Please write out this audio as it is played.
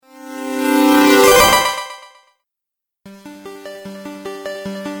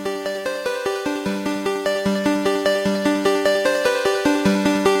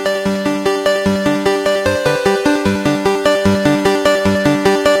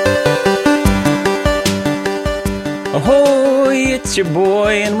It's your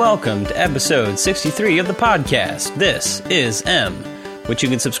boy, and welcome to episode 63 of the podcast. This is M, which you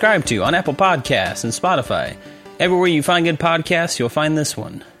can subscribe to on Apple Podcasts and Spotify. Everywhere you find good podcasts, you'll find this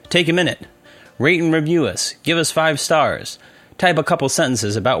one. Take a minute, rate and review us, give us 5 stars, type a couple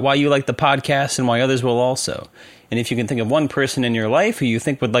sentences about why you like the podcast and why others will also. And if you can think of one person in your life who you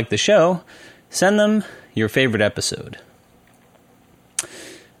think would like the show, send them your favorite episode.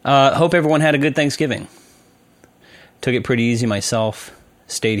 Hope everyone had a good Thanksgiving. Took it pretty easy myself,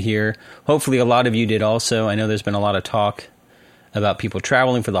 stayed here. Hopefully a lot of you did also. I know there's been a lot of talk about people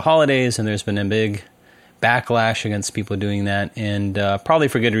traveling for the holidays, and there's been a big backlash against people doing that, and probably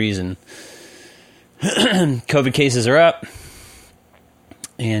for good reason. COVID cases are up,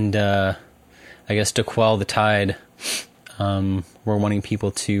 and I guess to quell the tide, we're wanting people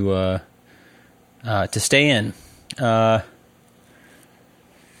to stay in. But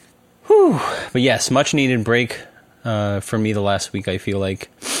yes, much needed break for me the last week. I feel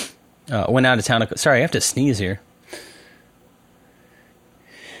like went out of town. Sorry, I have to sneeze here.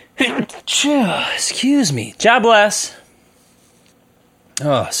 Excuse me. God bless.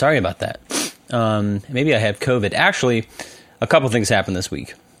 Oh, sorry about that. Maybe I have COVID. Actually, a couple things happened this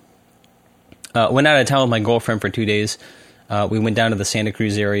week. Went out of town with my girlfriend for 2 days. We went down to the Santa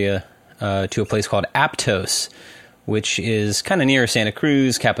Cruz area to a place called Aptos, which is kind of near Santa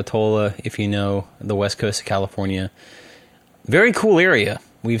Cruz, Capitola, if you know the west coast of California. Very cool area.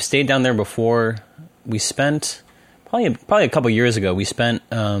 We've stayed down there before. We spent, probably a couple years ago, we spent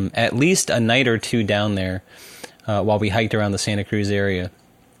at least a night or two down there while we hiked around the Santa Cruz area.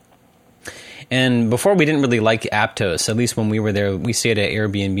 And before, we didn't really like Aptos. At least when we were there, we stayed at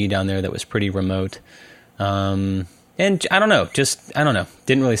Airbnb down there that was pretty remote. And I don't know,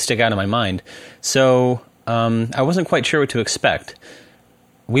 didn't really stick out in my mind. So I wasn't quite sure what to expect.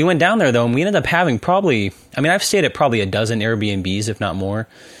 We went down there, though, and we ended up having I've stayed at probably a dozen Airbnbs, if not more.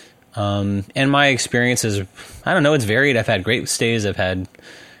 And my experience is, it's varied. I've had great stays. I've had,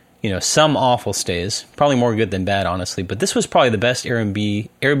 some awful stays. Probably more good than bad, honestly. But this was probably the best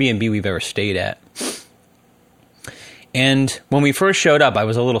Airbnb we've ever stayed at. And when we first showed up, I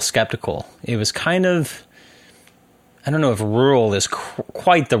was a little skeptical. It was kind of, I don't know if rural is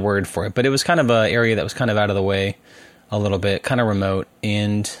quite the word for it, but it was kind of an area that was kind of out of the way a little bit, kind of remote.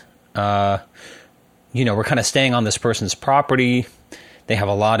 And, we're kind of staying on this person's property. They have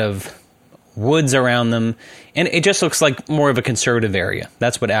a lot of woods around them, and it just looks like more of a conservative area.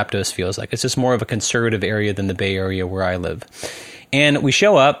 That's what Aptos feels like. It's just more of a conservative area than the Bay Area where I live. And we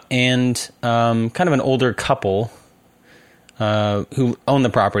show up, and kind of an older couple who own the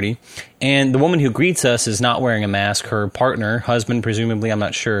property, and the woman who greets us is not wearing a mask. Her partner, husband, presumably, I'm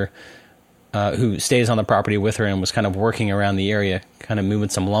not sure, who stays on the property with her and was kind of working around the area, kind of moving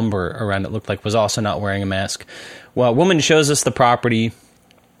some lumber around, it looked like, was also not wearing a mask. Well, a woman shows us the property,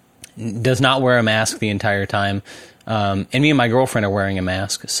 does not wear a mask the entire time, and me and my girlfriend are wearing a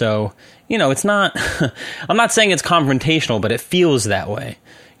mask. So, it's not, I'm not saying it's confrontational, but it feels that way.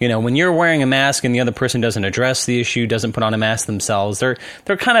 When you're wearing a mask and the other person doesn't address the issue, doesn't put on a mask themselves, they're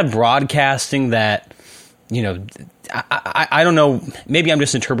kind of broadcasting that, I don't know, maybe I'm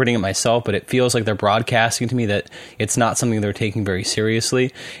just interpreting it myself, but it feels like they're broadcasting to me that it's not something they're taking very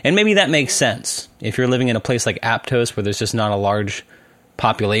seriously. And maybe that makes sense. If you're living in a place like Aptos where there's just not a large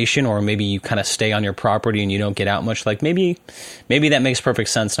population, or maybe you kind of stay on your property and you don't get out much, like maybe that makes perfect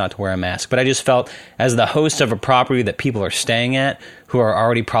sense not to wear a mask. But I just felt, as the host of a property that people are staying at who are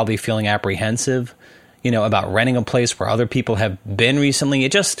already probably feeling apprehensive, about renting a place where other people have been recently, I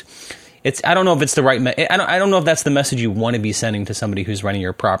don't know if it's the right, I don't know if that's the message you want to be sending to somebody who's renting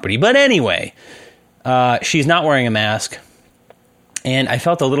your property. But anyway, she's not wearing a mask, and I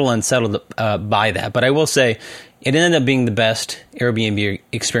felt a little unsettled by that. But I will say, it ended up being the best Airbnb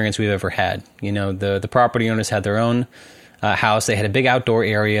experience we've ever had. The property owners had their own house. They had a big outdoor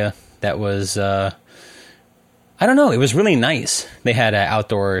area that was, it was really nice. They had an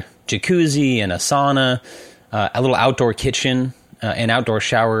outdoor jacuzzi and a sauna, a little outdoor kitchen, an outdoor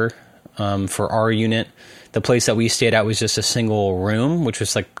shower for our unit. The place that we stayed at was just a single room, which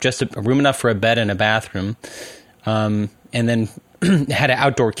was like just a room enough for a bed and a bathroom. And then had an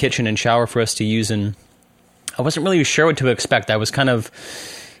outdoor kitchen and shower for us to use, and I wasn't really sure what to expect. I was kind of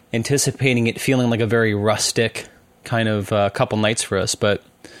anticipating it feeling like a very rustic kind of couple nights for us, but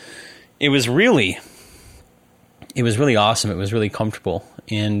it was really awesome. It was really comfortable,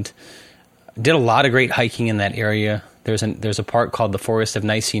 and did a lot of great hiking in that area. There's a park called the Forest of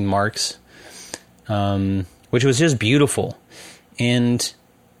Nicene Marks, which was just beautiful. And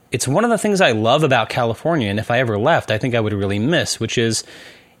it's one of the things I love about California, and if I ever left, I think I would really miss, which is,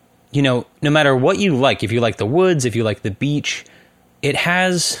 no matter what you like, if you like the woods, if you like the beach,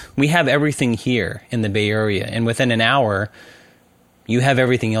 we have everything here in the Bay Area, and within an hour, you have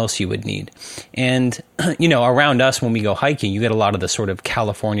everything else you would need. And, around us when we go hiking, you get a lot of the sort of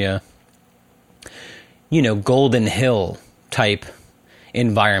California, Golden Hill type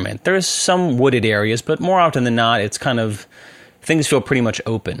environment. There's some wooded areas, but more often than not, it's kind of, things feel pretty much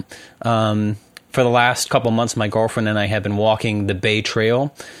open. For the last couple months, my girlfriend and I have been walking the Bay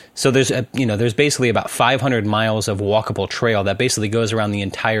Trail. So there's basically about 500 miles of walkable trail that basically goes around the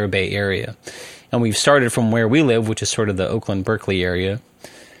entire Bay Area. And we've started from where we live, which is sort of the Oakland, Berkeley area.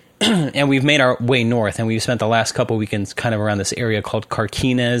 And we've made our way north, and we've spent the last couple weekends kind of around this area called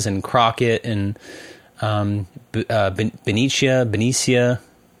Carquinez and Crockett and Benicia,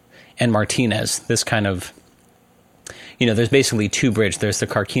 and Martinez. This kind of, there's basically two bridges. There's the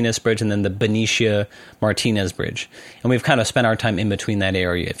Carquinez Bridge and then the Benicia Martinez Bridge. And we've kind of spent our time in between that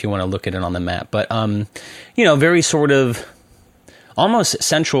area if you want to look at it on the map. But, very sort of almost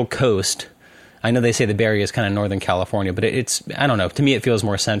central coast. I know they say the Bay Area is kind of Northern California, but it's, I don't know, to me it feels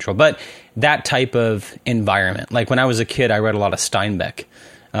more central. But that type of environment, like when I was a kid, I read a lot of Steinbeck,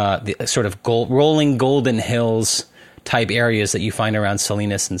 the sort of rolling golden hills type areas that you find around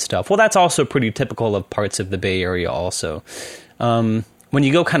Salinas and stuff. Well, that's also pretty typical of parts of the Bay Area also. When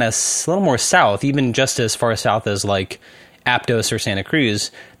you go kind of a little more south, even just as far south as like Aptos or Santa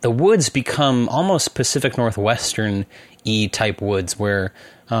Cruz, the woods become almost Pacific Northwestern-y type woods where,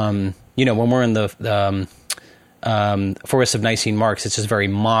 when we're in the Forest of Nicene Marks, it's just very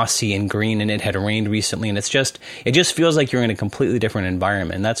mossy and green, and it had rained recently, and it just feels like you're in a completely different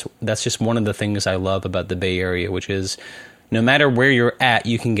environment. And that's just one of the things I love about the Bay Area, which is no matter where you're at,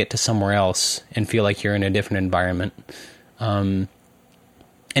 you can get to somewhere else and feel like you're in a different environment. And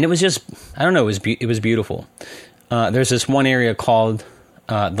it was just, I don't know, it was beautiful. There's this one area called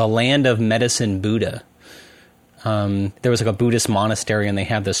the Land of Medicine Buddha. There was like a Buddhist monastery, and they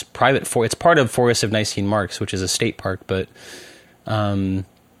have this private it's part of Forest of Nicene Marks, which is a state park, but,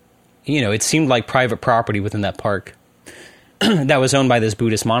 it seemed like private property within that park that was owned by this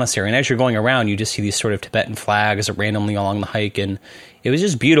Buddhist monastery. And as you're going around, you just see these sort of Tibetan flags randomly along the hike, and it was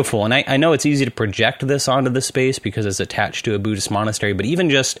just beautiful. And I know it's easy to project this onto the space because it's attached to a Buddhist monastery, but even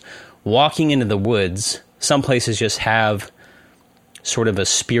just walking into the woods, some places just have sort of a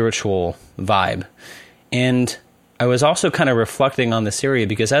spiritual vibe. And I was also kind of reflecting on this area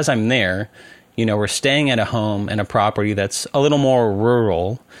because as I'm there, we're staying at a home and a property that's a little more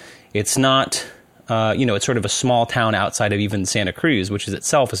rural. It's not, it's sort of a small town outside of even Santa Cruz, which is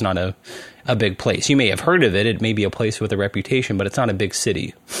itself is not a big place. You may have heard of it. It may be a place with a reputation, but it's not a big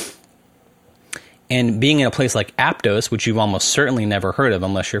city. And being in a place like Aptos, which you've almost certainly never heard of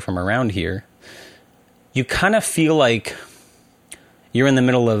unless you're from around here, you kind of feel like you're in the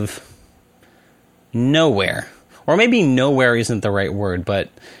middle of nowhere. Or maybe nowhere isn't the right word, but,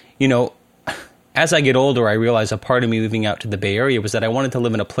 as I get older, I realize a part of me moving out to the Bay Area was that I wanted to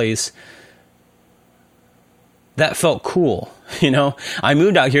live in a place that felt cool. I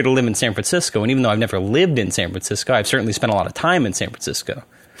moved out here to live in San Francisco, and even though I've never lived in San Francisco, I've certainly spent a lot of time in San Francisco.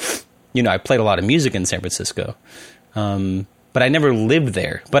 I played a lot of music in San Francisco, but I never lived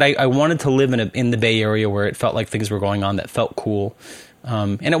there. But I wanted to live in the Bay Area where it felt like things were going on that felt cool.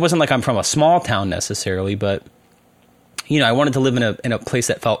 And it wasn't like I'm from a small town necessarily, but I wanted to live in a place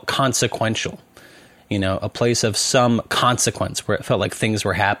that felt consequential, a place of some consequence where it felt like things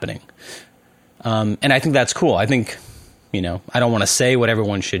were happening. And I think that's cool. I think, I don't want to say what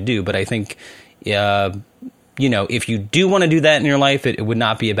everyone should do, but I think, if you do want to do that in your life, it would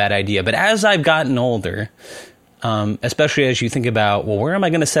not be a bad idea. But as I've gotten older, especially as you think about, well, where am I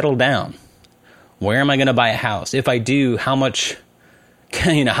going to settle down? Where am I going to buy a house? If I do, how much,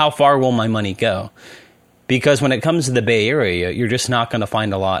 how far will my money go? Because when it comes to the Bay Area, you're just not going to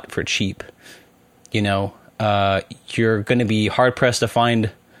find a lot for cheap. You're going to be hard-pressed to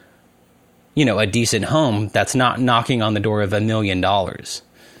find, a decent home that's not knocking on the door of $1 million.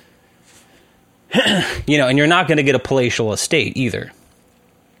 And you're not going to get a palatial estate either.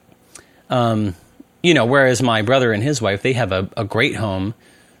 Whereas my brother and his wife, they have a great home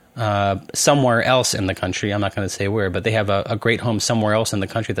somewhere else in the country. I'm not going to say where, but they have a great home somewhere else in the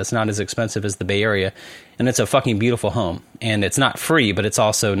country that's not as expensive as the Bay Area. And it's a fucking beautiful home. And it's not free, but it's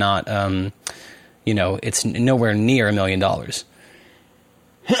also not, it's nowhere near $1 million.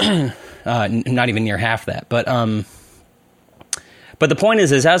 Not even near half that. But the point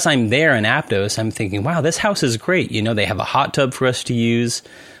is as I'm there in Aptos, I'm thinking, wow, this house is great. They have a hot tub for us to use.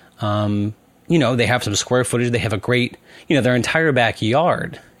 They have some square footage. They have a great, their entire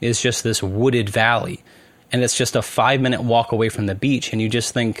backyard is just this wooded valley. And it's just a 5-minute walk away from the beach. And you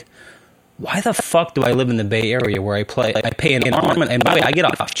just think, why the fuck do I live in the Bay Area where I pay an arm, and by the way, I get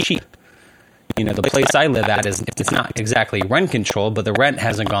off cheap. You know, the place I live at it's not exactly rent controlled, but the rent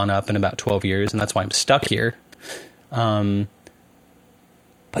hasn't gone up in about 12 years, and that's why I'm stuck here. But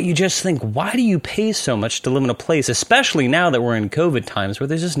you just think, why do you pay so much to live in a place, especially now that we're in COVID times where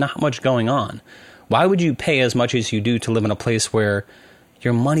there's just not much going on? Why would you pay as much as you do to live in a place where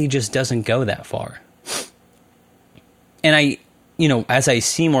your money just doesn't go that far? And as I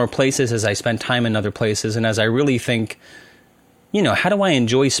see more places, as I spend time in other places, and as I really think, how do I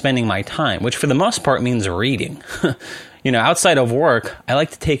enjoy spending my time? Which for the most part means reading. Outside of work, I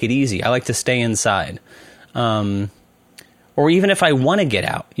like to take it easy. I like to stay inside. Or even if I want to get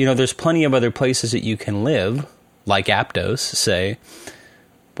out, there's plenty of other places that you can live, like Aptos, say,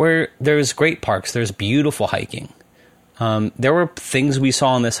 where there's great parks, there's beautiful hiking. There were things we saw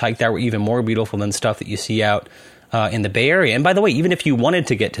on this hike that were even more beautiful than stuff that you see out in the Bay Area. And by the way, even if you wanted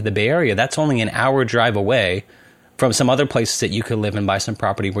to get to the Bay Area, that's only an hour drive away from some other places that you could live and buy some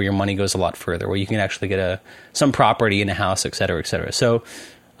property where your money goes a lot further, where you can actually get some property in a house, et cetera, et cetera. So,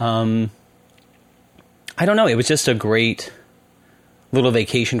 I don't know. It was just a great little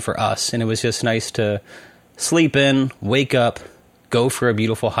vacation for us. And it was just nice to sleep in, wake up, go for a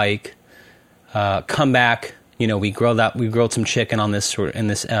beautiful hike, come back. We grilled some chicken on this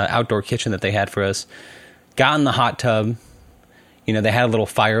outdoor kitchen that they had for us, got in the hot tub. They had a little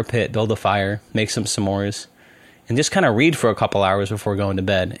fire pit, build a fire, make some s'mores, and just kind of read for a couple hours before going to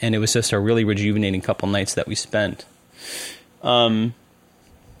bed. And it was just a really rejuvenating couple nights that we spent. Let's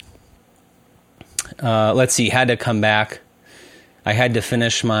see, had to come back. I had to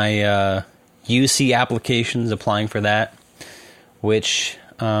finish my UC applications, applying for that, which,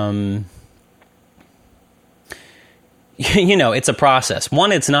 it's a process.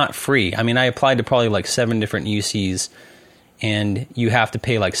 One, it's not free. I mean, I applied to probably like 7 different UCs, and you have to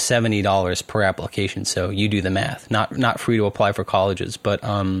pay like $70 per application. So you do the math. Not free to apply for colleges, but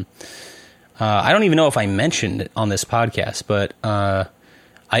I don't even know if I mentioned it on this podcast, but I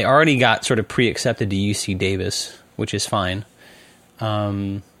already got sort of pre-accepted to UC Davis, which is fine.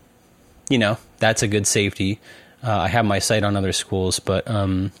 That's a good safety. I have my sight on other schools, but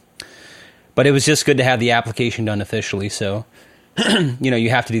it was just good to have the application done officially. So, you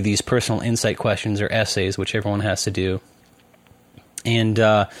have to do these personal insight questions or essays, which everyone has to do. And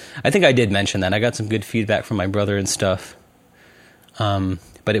I think I did mention that. I got some good feedback from my brother and stuff.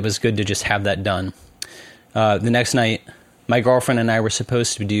 But it was good to just have that done. The next night, my girlfriend and I were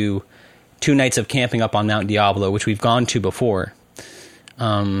supposed to do 2 nights of camping up on Mount Diablo, which we've gone to before.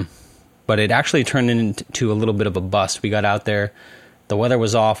 But it actually turned into a little bit of a bust. We got out there. The weather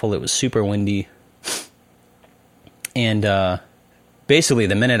was awful. It was super windy. And basically,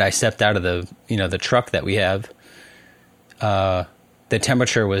 the minute I stepped out of the truck that we have, the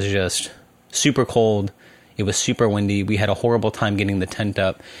temperature was just super cold. It was super windy. We had a horrible time getting the tent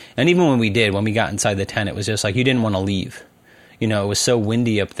up. And even when we got inside the tent, it was just like you didn't want to leave. It was so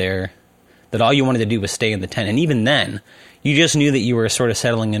windy up there that all you wanted to do was stay in the tent. And even then, you just knew that you were sort of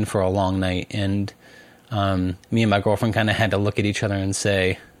settling in for a long night. And me and my girlfriend kind of had to look at each other and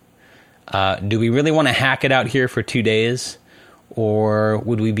say, do we really want to hack it out here for 2 days? Or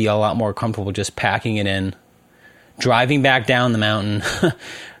would we be a lot more comfortable just packing it in, driving back down the mountain,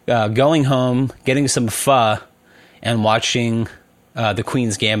 going home, getting some pho, and watching The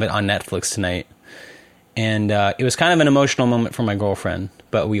Queen's Gambit on Netflix tonight? And it was kind of an emotional moment for my girlfriend,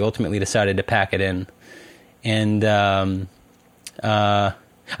 but we ultimately decided to pack it in. And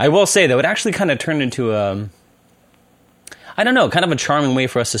I will say, though, it actually kind of turned into kind of a charming way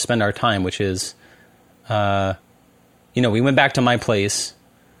for us to spend our time, which is, we went back to my place.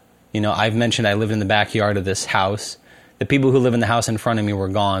 I've mentioned I lived in the backyard of this house. The people who live in the house in front of me were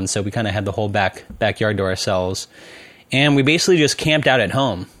gone, so we kind of had the whole backyard to ourselves. And we basically just camped out at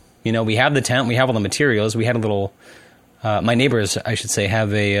home. We have the tent, we have all the materials. We had a little, my neighbors, I should say,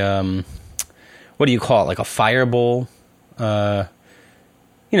 have a, what do you call it, like a fire bowl? A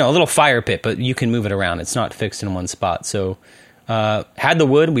little fire pit, but you can move it around. It's not fixed in one spot. So, had the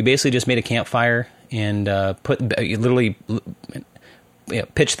wood. We basically just made a campfire and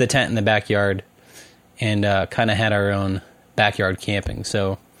pitched the tent in the backyard and kind of had our own backyard camping.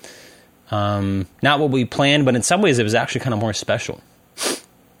 So, not what we planned, but in some ways it was actually kind of more special.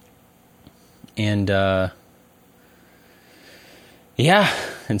 And, and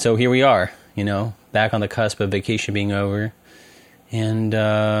so here we are, back on the cusp of vacation being over. And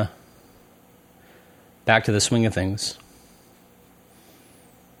back to the swing of things.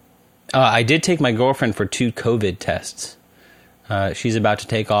 I did take my girlfriend for 2 COVID tests. She's about to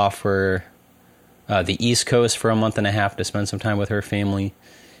take off for the East Coast for a month and a half to spend some time with her family.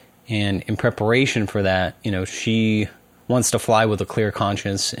 And in preparation for that, she wants to fly with a clear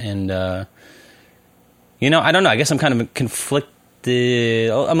conscience. And, I don't know. I guess I'm kind of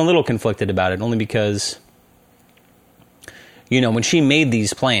conflicted. I'm a little conflicted about it, only because, when she made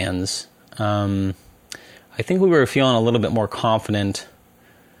these plans, I think we were feeling a little bit more confident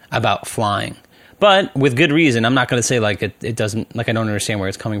about flying. But with good reason. I'm not going to say like it doesn't, like I don't understand where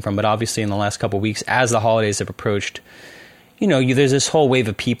it's coming from. But obviously in the last couple of weeks, as the holidays have approached, there's this whole wave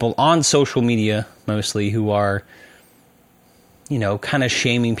of people on social media mostly who are, kind of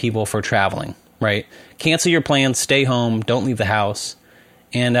shaming people for traveling, right? Cancel your plans, stay home, don't leave the house.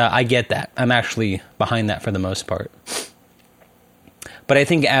 And I get that. I'm actually behind that for the most part. But I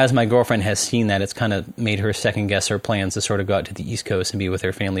think as my girlfriend has seen that, it's kind of made her second guess her plans to sort of go out to the East Coast and be with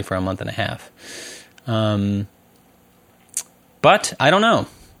her family for a month and a half. But I don't know.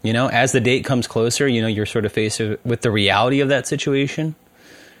 As the date comes closer, you're sort of faced with the reality of that situation.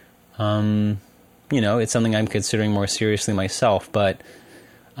 It's something I'm considering more seriously myself. But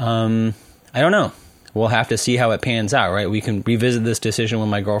I don't know. We'll have to see how it pans out, right? We can revisit this decision when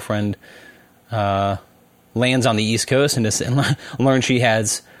my girlfriend lands on the East Coast and learn she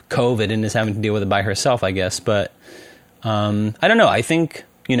has COVID and is having to deal with it by herself, I guess. But I don't know. I think,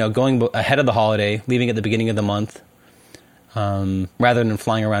 going ahead of the holiday, leaving at the beginning of the month, rather than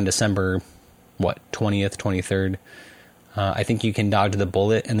flying around December, 20th, 23rd, I think you can dodge the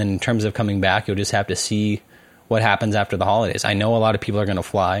bullet. And then in terms of coming back, you'll just have to see what happens after the holidays. I know a lot of people are going to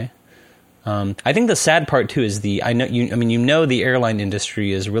fly. I think the sad part too is the airline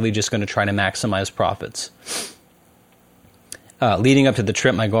industry is really just going to try to maximize profits. Leading up to the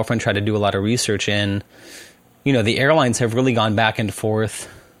trip, my girlfriend tried to do a lot of research, and the airlines have really gone back and forth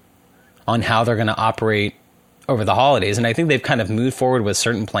on how they're going to operate over the holidays, and I think they've kind of moved forward with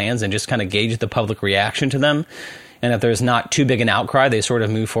certain plans and just kind of gauged the public reaction to them. And if there's not too big an outcry, they sort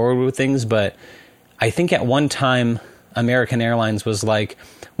of move forward with things. But I think at one time, American Airlines was like,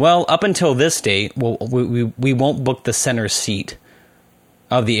 well, up until this date, we won't book the center seat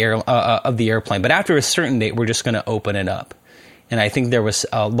of the airplane, but after a certain date, we're just going to open it up. And I think there was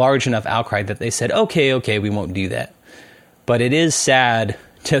a large enough outcry that they said, okay, we won't do that. But it is sad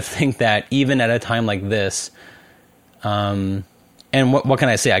to think that even at a time like this, and what can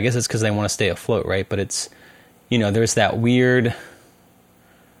I say? I guess it's because they want to stay afloat, right? But it's, there's that weird,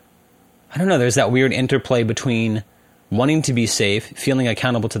 there's that weird interplay between wanting to be safe, feeling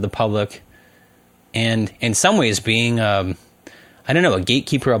accountable to the public, and in some ways being, a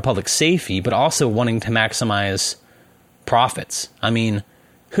gatekeeper of public safety, but also wanting to maximize profits. I mean,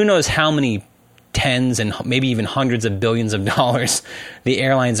 who knows how many tens and maybe even hundreds of billions of dollars the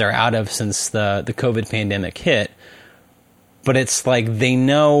airlines are out of since the COVID pandemic hit. But it's like they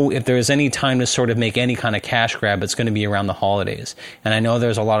know if there's any time to sort of make any kind of cash grab, it's going to be around the holidays. And I know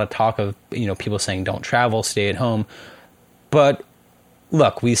there's a lot of talk of, people saying don't travel, stay at home. But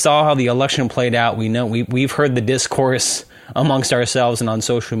look, we saw how the election played out. We know we've heard the discourse amongst ourselves and on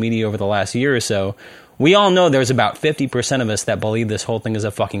social media over the last year or so. We all know there's about 50% of us that believe this whole thing is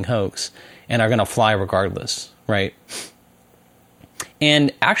a fucking hoax and are going to fly regardless, right?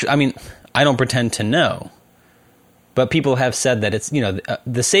 And actually, I don't pretend to know, but people have said that it's,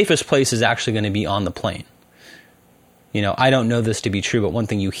 the safest place is actually going to be on the plane. I don't know this to be true, but one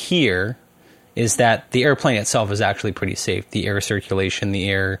thing you hear is that the airplane itself is actually pretty safe. The air circulation, the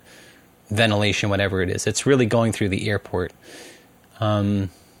air ventilation, whatever it is. It's really going through the airport.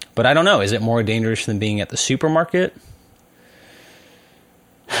 But I don't know. Is it more dangerous than being at the supermarket?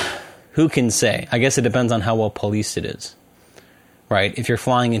 Who can say? I guess it depends on how well policed it is. Right? If you're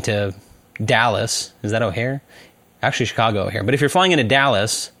flying into Dallas, is that O'Hare? Actually, Chicago O'Hare. But if you're flying into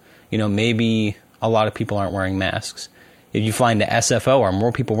Dallas, maybe a lot of people aren't wearing masks. If you fly into SFO, are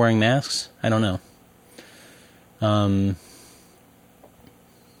more people wearing masks? I don't know.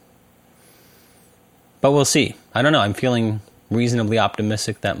 But we'll see. I don't know. I'm feeling reasonably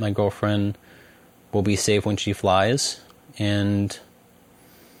optimistic that my girlfriend will be safe when she flies. And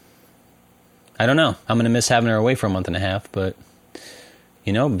I don't know. I'm going to miss having her away for a month and a half. But,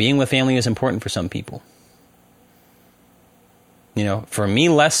 being with family is important for some people. For me,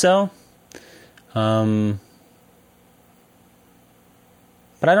 less so. But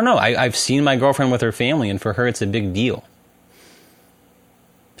I don't know. I've seen my girlfriend with her family, and for her, it's a big deal.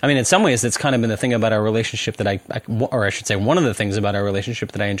 In some ways, that's kind of been the thing about our relationship that or I should say, one of the things about our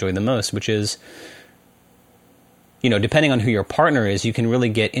relationship that I enjoy the most, which is, depending on who your partner is, you can really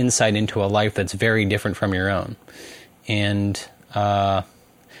get insight into a life that's very different from your own. And not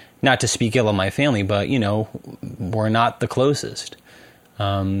to speak ill of my family, but, we're not the closest.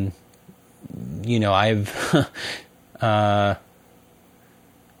 I've...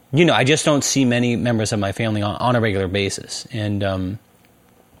 I just don't see many members of my family on a regular basis. And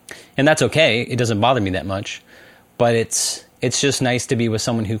that's okay. It doesn't bother me that much. But it's just nice to be with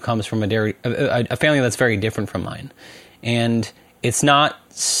someone who comes from a family that's very different from mine. And it's not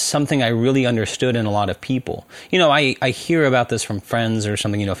something I really understood in a lot of people. I hear about this from friends or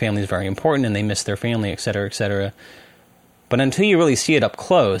something, family is very important and they miss their family, et cetera, et cetera. But until you really see it up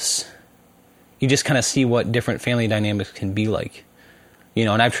close, you just kind of see what different family dynamics can be like.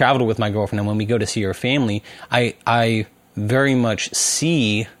 And I've traveled with my girlfriend, and when we go to see her family, I very much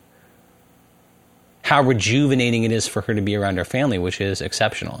see how rejuvenating it is for her to be around her family, which is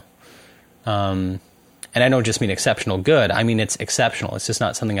exceptional. And I don't just mean exceptional good. I mean, it's exceptional. It's just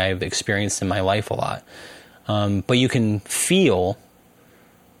not something I've experienced in my life a lot. But you can feel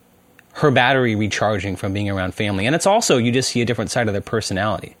her battery recharging from being around family. And it's also, you just see a different side of their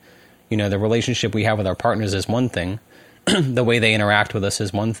personality. The relationship we have with our partners is one thing. The way they interact with us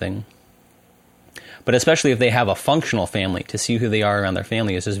is one thing. But especially if they have a functional family, to see who they are around their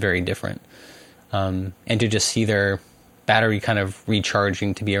family is just very different. And to just see their battery kind of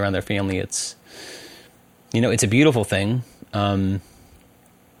recharging to be around their family, it's a beautiful thing. And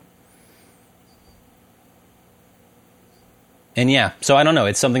yeah, so I don't know.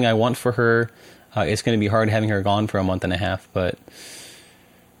 It's something I want for her. It's going to be hard having her gone for a month and a half, but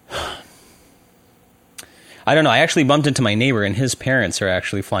I don't know. I actually bumped into my neighbor, and his parents are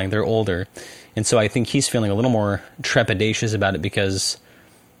actually flying. They're older. And so I think he's feeling a little more trepidatious about it because,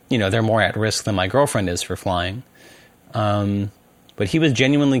 they're more at risk than my girlfriend is for flying. But he was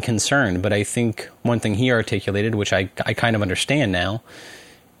genuinely concerned. But I think one thing he articulated, which I kind of understand now,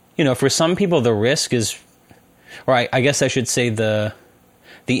 for some people the risk is, or I guess I should say the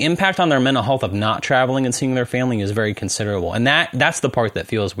impact on their mental health of not traveling and seeing their family is very considerable. And that's the part that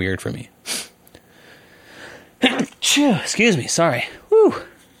feels weird for me. Excuse me, sorry. Woo.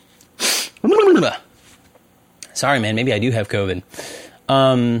 Sorry, man, maybe I do have COVID.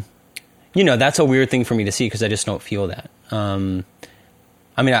 That's a weird thing for me to see because I just don't feel that.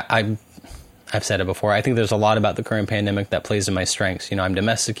 I've said it before. I think there's a lot about the current pandemic that plays to my strengths. I'm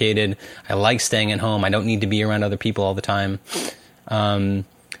domesticated. I like staying at home. I don't need to be around other people all the time. No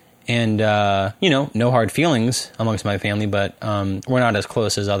hard feelings amongst my family, but we're not as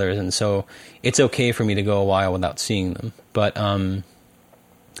close as others. And so it's okay for me to go a while without seeing them. But,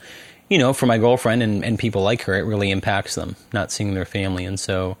 for my girlfriend and people like her, it really impacts them, not seeing their family. And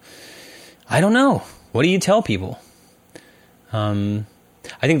so I don't know. What do you tell people? I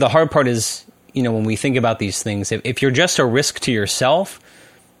think the hard part is, when we think about these things, if you're just a risk to yourself,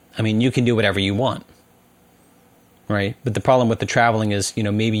 you can do whatever you want. Right. But the problem with the traveling is,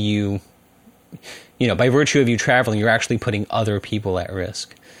 maybe you, by virtue of you traveling, you're actually putting other people at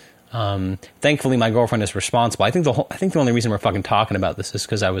risk. Thankfully, my girlfriend is responsible. I think the only reason we're fucking talking about this is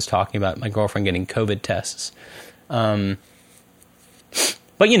because I was talking about my girlfriend getting COVID tests. But,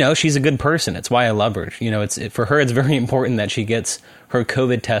 she's a good person. It's why I love her. For her, it's very important that she gets her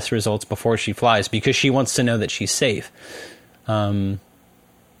COVID test results before she flies because she wants to know that she's safe.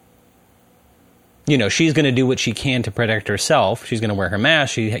 She's going to do what she can to protect herself. She's going to wear her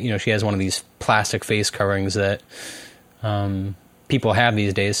mask. She has one of these plastic face coverings that people have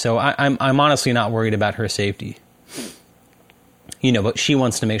these days. So I'm honestly not worried about her safety. But she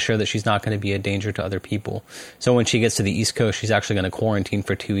wants to make sure that she's not going to be a danger to other people. So when she gets to the East Coast, she's actually going to quarantine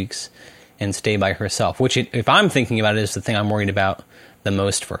for 2 weeks and stay by herself, which if I'm thinking about it is the thing I'm worried about the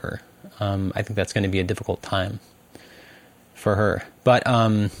most for her. I think that's going to be a difficult time for her. But,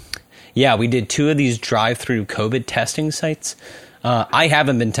 yeah, we did 2 of these drive-through COVID testing sites. I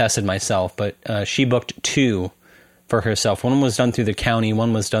haven't been tested myself, but she booked 2 for herself. One was done through the county.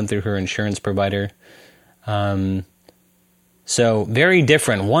 One was done through her insurance provider. So very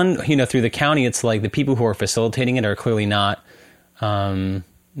different. One, through the county, it's like the people who are facilitating it are clearly not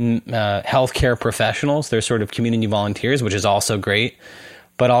healthcare professionals. They're sort of community volunteers, which is also great.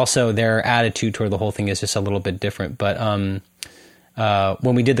 But also their attitude toward the whole thing is just a little bit different. But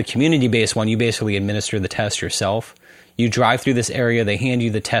when we did the community-based one, you basically administer the test yourself. You drive through this area. They hand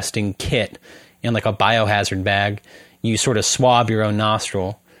you the testing kit in like a biohazard bag. You sort of swab your own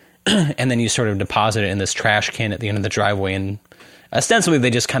nostril. And then you sort of deposit it in this trash can at the end of the driveway. And ostensibly, they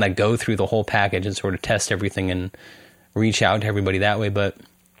just kind of go through the whole package and sort of test everything and reach out to everybody that way. But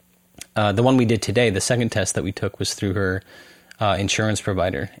the one we did today, the second test that we took was through her insurance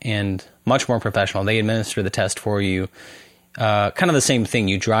provider and much more professional. They administer the test for you. Kind of the same thing.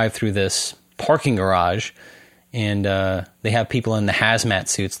 You drive through this parking garage and they have people in the hazmat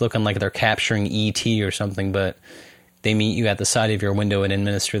suits looking like they're capturing E.T. or something, but they meet you at the side of your window and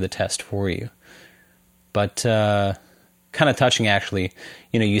administer the test for you. But kind of touching, actually.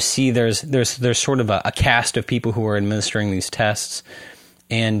 You know, you see there's sort of a cast of people who are administering these tests,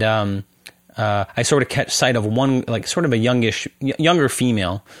 and I sort of catch sight of one, like, sort of a younger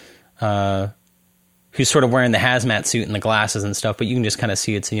female, who's sort of wearing the hazmat suit and the glasses and stuff, but you can just kind of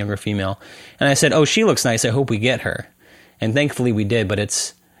see it's a younger female. And I said, "Oh, she looks nice. I hope we get her." And thankfully we did, but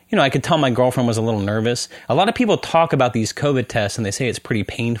it's, you know, I could tell my girlfriend was a little nervous. A lot of people talk about these COVID tests and they say it's pretty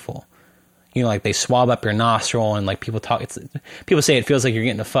painful. You know, like they swab up your nostril and like people say it feels like you're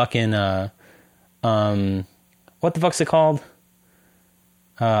getting a fucking, what the fuck's it called?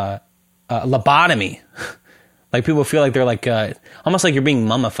 Lobotomy. Like people feel like they're like, almost like you're being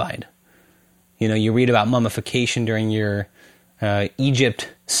mummified. You know, you read about mummification during your Egypt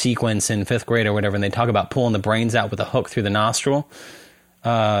sequence in 5th grade or whatever, and they talk about pulling the brains out with a hook through the nostril.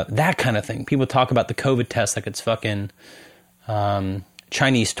 That kind of thing. People talk about the COVID test like it's fucking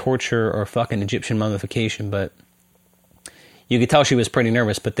Chinese torture or fucking Egyptian mummification, but you could tell she was pretty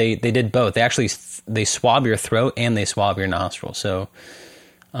nervous, but they did both. They swab your throat and they swab your nostril. So,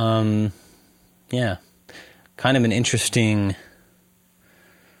 yeah, kind of an interesting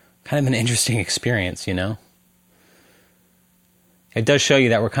experience, you know? It does show you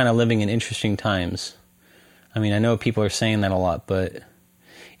that we're kind of living in interesting times. I mean, I know people are saying that a lot, but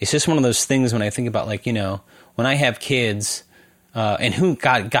it's just one of those things when I think about, like, you know, when I have kids, and who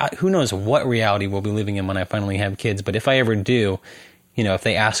knows what reality we'll be living in when I finally have kids, but if I ever do, you know, if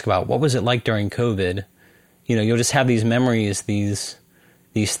they ask about what was it like during COVID, you know, you'll just have these memories, these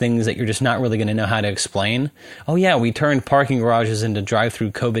things that you're just not really going to know how to explain. Oh yeah, we turned parking garages into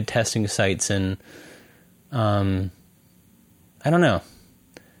drive-through COVID testing sites, and I don't know,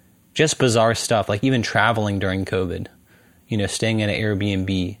 just bizarre stuff, like even traveling during COVID, you know, staying at an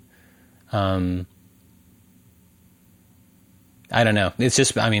Airbnb. I don't know. It's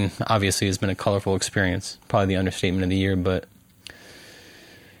just, I mean, obviously it's been a colorful experience, probably the understatement of the year, but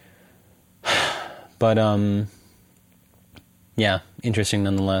yeah, interesting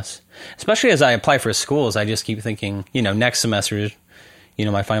nonetheless. Especially as I apply for schools, I just keep thinking, you know, next semester, you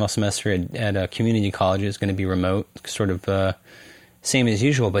know, my final semester at a community college is going to be remote, sort of same as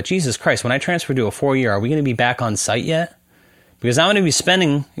usual. But Jesus Christ, when I transfer to a 4-year, are we going to be back on site yet? Because I'm going to be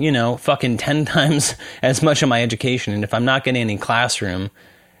spending, you know, fucking 10 times as much of my education, and if I'm not getting any classroom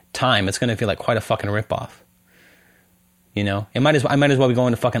time, it's going to feel like quite a fucking ripoff. You know, I might as well be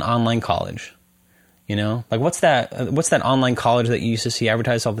going to fucking online college. You know, like what's that online college that you used to see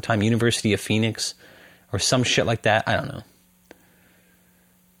advertised all the time? University of Phoenix or some shit like that. I don't know.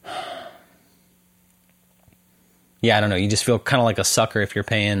 Yeah, I don't know. You just feel kind of like a sucker if you're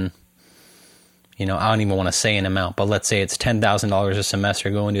paying, you know, I don't even want to say an amount, but let's say it's $10,000 a semester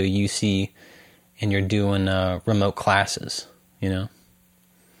going to a UC and you're doing remote classes, you know?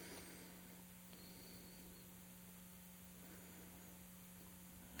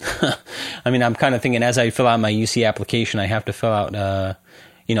 I mean, I'm kind of thinking as I fill out my UC application, I have to fill out,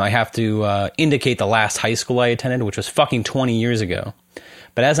 you know, I have to indicate the last high school I attended, which was fucking 20 years ago.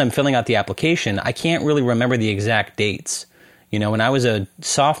 But as I'm filling out the application, I can't really remember the exact dates. You know, when I was a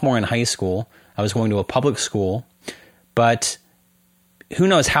sophomore in high school, I was going to a public school, but who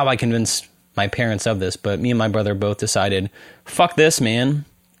knows how I convinced my parents of this, but me and my brother both decided, fuck this, man.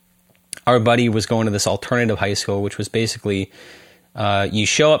 Our buddy was going to this alternative high school, which was basically... you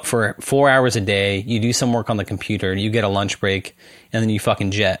show up for 4 hours a day, you do some work on the computer, you get a lunch break, and then you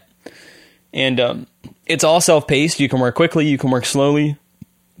fucking jet. And it's all self-paced. You can work quickly, you can work slowly,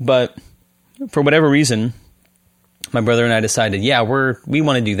 but for whatever reason, my brother and I decided, yeah, we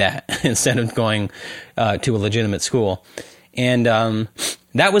want to do that instead of going to a legitimate school. And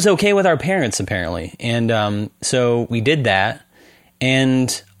that was okay with our parents, apparently. And so we did that.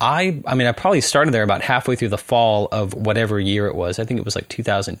 And I mean, I probably started there about halfway through the fall of whatever year it was. I think it was like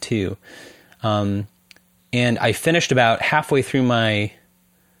 2002. And I finished about halfway through I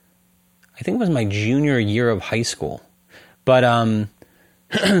think it was my junior year of high school. But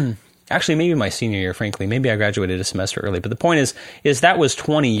actually, maybe my senior year, frankly. Maybe I graduated a semester early. But the point is that was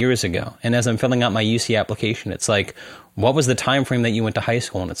 20 years ago. And as I'm filling out my UC application, it's like, what was the time frame that you went to high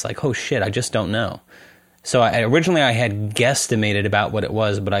school? And it's like, oh shit, I just don't know. So originally I had guesstimated about what it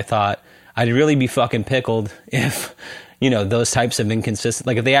was, but I thought I'd really be fucking pickled if, you know, those types of inconsistent,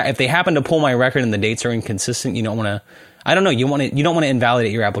 like if they happen to pull my record and the dates are inconsistent, you don't want to, I don't know, you don't want to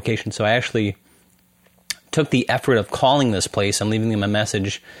invalidate your application. So I actually took the effort of calling this place and leaving them a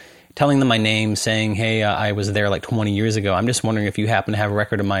message, telling them my name, saying, hey, I was there like 20 years ago. I'm just wondering if you happen to have a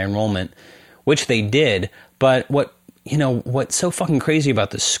record of my enrollment, which they did. But what's so fucking crazy about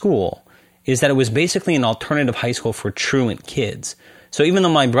this school is that it was basically an alternative high school for truant kids. So even though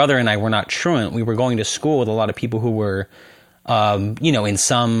my brother and I were not truant, we were going to school with a lot of people who were, in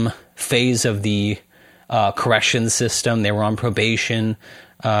some phase of the corrections system. They were on probation.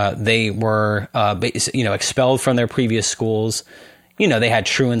 They were, expelled from their previous schools. They had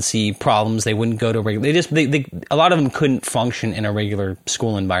truancy problems. They wouldn't go to regular. A lot of them couldn't function in a regular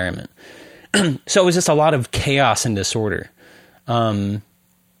school environment. So it was just a lot of chaos and disorder. And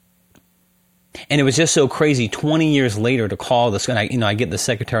it was just so crazy 20 years later to call this, and I get the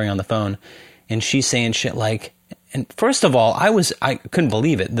secretary on the phone and she's saying shit like, and first of all, I couldn't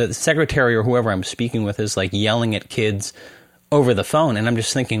believe it. The secretary or whoever I'm speaking with is like yelling at kids over the phone. And I'm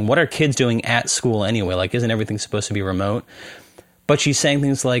just thinking, what are kids doing at school anyway? Like, isn't everything supposed to be remote? But she's saying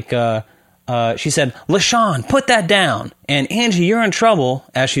things like, she said, LaShawn, put that down. And Angie, you're in trouble,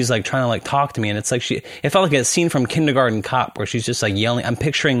 as she's like trying to like talk to me. And it's like it felt like a scene from Kindergarten Cop where she's just like yelling. I'm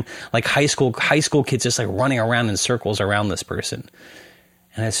picturing like high school kids just like running around in circles around this person.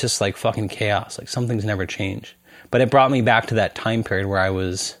 And it's just like fucking chaos. Like something's never changed. But it brought me back to that time period where I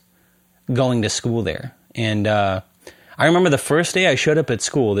was going to school there. And I remember the first day I showed up at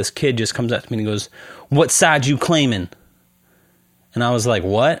school, this kid just comes up to me and he goes, "What side you claiming?" And I was like,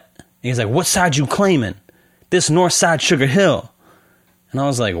 "What?" And he's like, "What side you claiming?" "This north side Sugar Hill." And I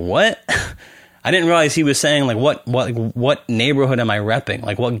was like, "What?" I didn't realize he was saying like, what neighborhood am I repping?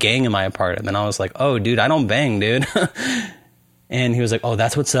 Like, what gang am I a part of? And I was like, "Oh, dude, I don't bang, dude." And he was like, "Oh,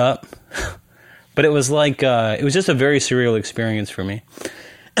 that's what's up." But it was like, it was just a very surreal experience for me.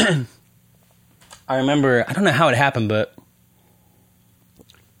 I remember, I don't know how it happened, but,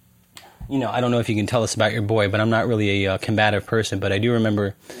 I don't know if you can tell us about your boy, but I'm not really a combative person. But I do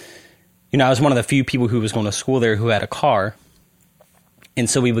remember, I was one of the few people who was going to school there who had a car. And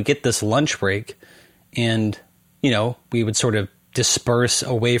so we would get this lunch break and, we would sort of disperse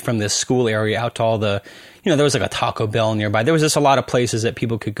away from this school area out to all the, there was like a Taco Bell nearby. There was just a lot of places that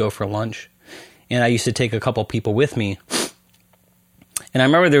people could go for lunch. And I used to take a couple people with me. And I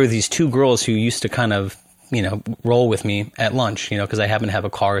remember there were these two girls who used to kind of, roll with me at lunch, because I happen to have a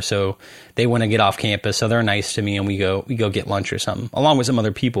car. So they want to get off campus. So they're nice to me and we go get lunch or something along with some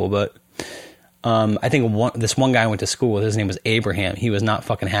other people. But I think this one guy I went to school with, his name was Abraham. He was not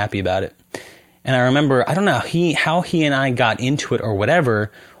fucking happy about it. And I remember, I don't know how he and I got into it or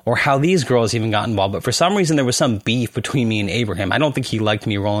whatever, or how these girls even got involved. But for some reason, there was some beef between me and Abraham. I don't think he liked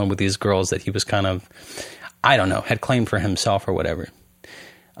me rolling with these girls that he was kind of, I don't know, had claimed for himself or whatever.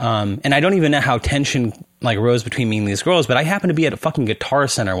 And I don't even know how tension like rose between me and these girls, but I happened to be at a fucking Guitar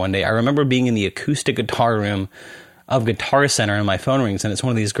Center one day. I remember being in the acoustic guitar room of Guitar Center and my phone rings, and it's one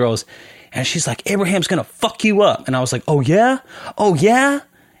of these girls, and she's like, "Abraham's gonna fuck you up." And I was like, "Oh yeah? Oh yeah?"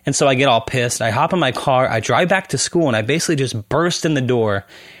 And so I get all pissed. I hop in my car, I drive back to school, and I basically just burst in the door,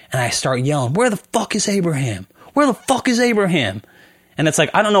 and I start yelling, "Where the fuck is Abraham? Where the fuck is Abraham?" And it's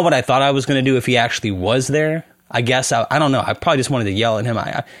like, I don't know what I thought I was going to do if he actually was there. I guess, I don't know. I probably just wanted to yell at him.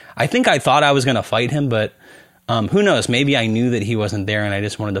 I think I thought I was going to fight him, but who knows? Maybe I knew that he wasn't there and I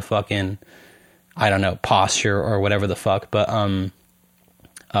just wanted to fucking, I don't know, posture or whatever the fuck. But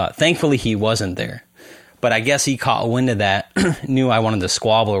thankfully he wasn't there. But I guess he caught wind of that, knew I wanted to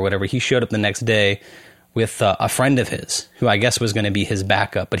squabble or whatever. He showed up the next day with a friend of his, who I guess was going to be his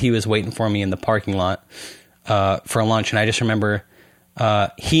backup. But he was waiting for me in the parking lot for lunch. And I just remember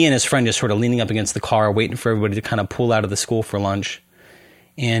he and his friend just sort of leaning up against the car, waiting for everybody to kind of pull out of the school for lunch.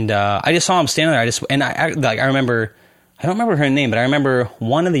 And I just saw him standing there. I remember, I don't remember her name, but I remember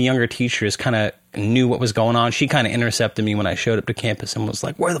one of the younger teachers kind of knew what was going on. She kind of intercepted me when I showed up to campus and was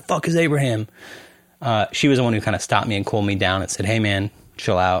like, "Where the fuck is Abraham?" She was the one who kind of stopped me and cooled me down and said, "Hey man,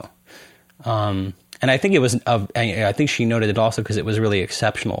 chill out." And I think it was, I think she noted it also because it was really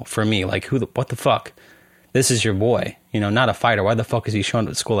exceptional for me. Like, what the fuck? This is your boy, not a fighter. Why the fuck is he showing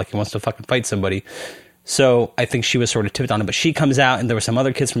up at school like he wants to fucking fight somebody? So I think she was sort of tipped on it, but she comes out and there were some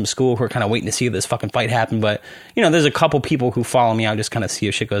other kids from school who are kind of waiting to see if this fucking fight happen. But, there's a couple people who follow me out, just kind of see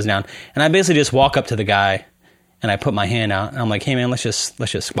if shit goes down. And I basically just walk up to the guy and I put my hand out and I'm like, "Hey man, let's just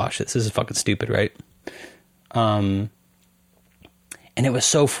squash this. This is fucking stupid, right?" And it was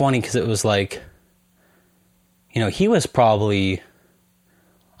so funny because it was like, he was probably,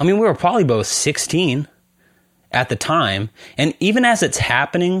 we were probably both 16 at the time. And even as it's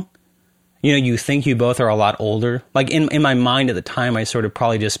happening, you think you both are a lot older. Like in my mind at the time, I sort of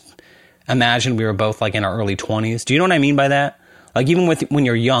probably just imagined we were both like in our early 20s. Do you know what I mean by that? Like even when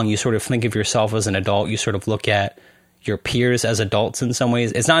you're young, you sort of think of yourself as an adult. You sort of look at your peers as adults in some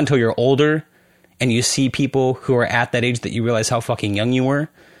ways. It's not until you're older and you see people who are at that age that you realize how fucking young you were.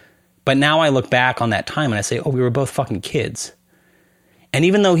 But now I look back on that time and I say, oh, we were both fucking kids. And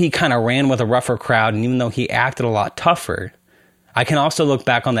even though he kind of ran with a rougher crowd and even though he acted a lot tougher, I can also look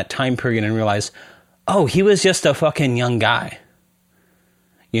back on that time period and realize, oh, he was just a fucking young guy.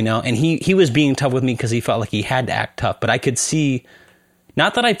 You know, and he was being tough with me because he felt like he had to act tough. But I could see,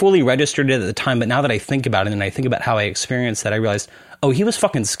 not that I fully registered it at the time, but now that I think about it and I think about how I experienced that, I realized, oh, he was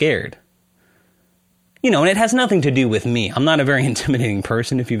fucking scared. You know, and it has nothing to do with me. I'm not a very intimidating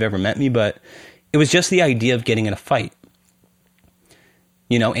person if you've ever met me, but it was just the idea of getting in a fight.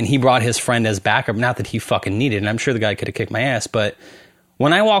 You know, and he brought his friend as backup, not that he fucking needed, and I'm sure the guy could have kicked my ass, but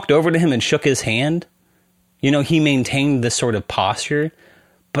when I walked over to him and shook his hand, you know, he maintained this sort of posture.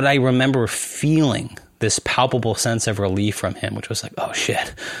 But I remember feeling this palpable sense of relief from him, which was like, oh,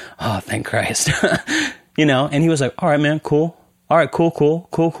 shit. Oh, thank Christ. You know, and he was like, all right, man, cool. All right,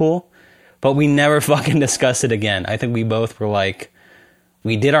 cool. But we never fucking discussed it again. I think we both were like,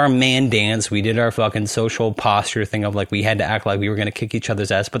 we did our man dance. We did our fucking social posture thing of like, we had to act like we were going to kick each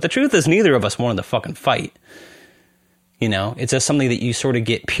other's ass. But the truth is neither of us wanted to fucking fight. You know, it's just something that you sort of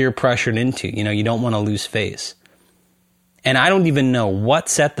get peer pressured into. You know, you don't want to lose face. And I don't even know what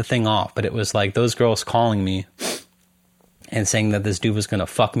set the thing off, but it was like those girls calling me and saying that this dude was going to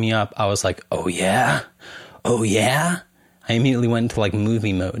fuck me up. I was like, oh yeah? Oh yeah? I immediately went into like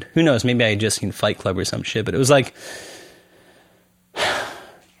movie mode. Who knows? Maybe I had just seen Fight Club or some shit, but it was like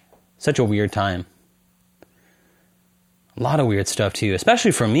such a weird time. A lot of weird stuff too,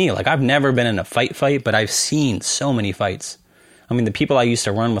 especially for me. Like I've never been in a fight, but I've seen so many fights. I mean, the people I used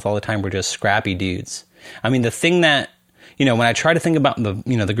to run with all the time were just scrappy dudes. I mean, the thing that, you know, when I try to think about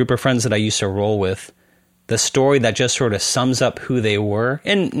the group of friends that I used to roll with, the story that just sort of sums up who they were,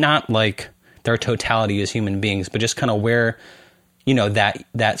 and not like their totality as human beings, but just kind of where, you know,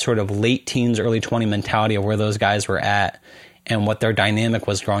 that sort of late teens, early 20 mentality of where those guys were at and what their dynamic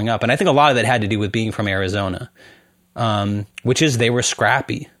was growing up. And I think a lot of it had to do with being from Arizona, which is they were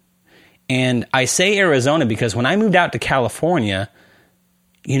scrappy. And I say Arizona because when I moved out to California,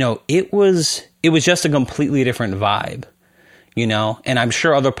 you know, it was just a completely different vibe. You know, and I'm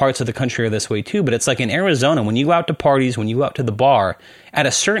sure other parts of the country are this way too, but it's like in Arizona, when you go out to parties, when you go out to the bar, at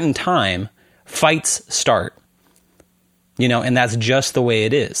a certain time, fights start. You know, and that's just the way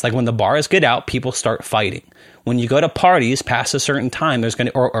it is. Like when the bars get out, people start fighting. When you go to parties past a certain time,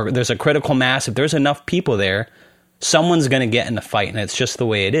 there's a critical mass. If there's enough people there, someone's going to get in a fight, and it's just the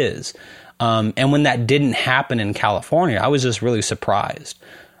way it is. And when that didn't happen in California, I was just really surprised.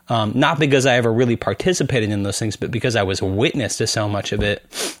 Not because I ever really participated in those things, but because I was witness to so much of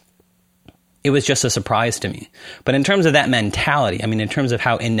it. It was just a surprise to me. But in terms of that mentality, I mean, in terms of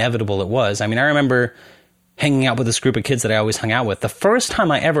how inevitable it was, I mean, I remember hanging out with this group of kids that I always hung out with. The first time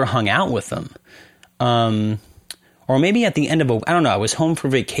I ever hung out with them, or maybe at the end of I don't know, I was home for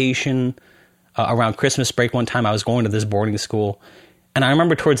vacation around Christmas break one time. I was going to this boarding school. And I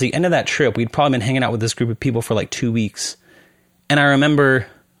remember towards the end of that trip, we'd probably been hanging out with this group of people for like 2 weeks. And I remember,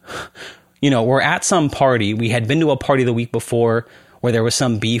 you know, we're at some party. We had been to a party the week before where there was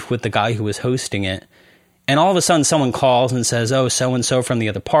some beef with the guy who was hosting it. And all of a sudden someone calls and says, oh, so-and-so from the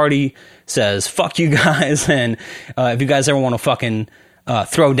other party says, fuck you guys. And if you guys ever want to fucking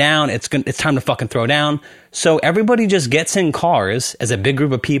throw down, it's time to fucking throw down. So everybody just gets in cars as a big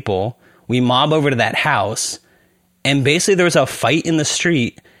group of people. We mob over to that house. And basically there's a fight in the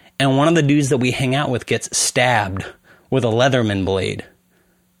street. And one of the dudes that we hang out with gets stabbed with a Leatherman blade.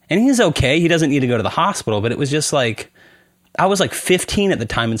 And he's okay. He doesn't need to go to the hospital. But it was just like, I was like 15 at the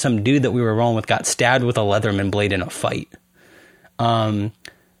time, and some dude that we were rolling with got stabbed with a Leatherman blade in a fight. You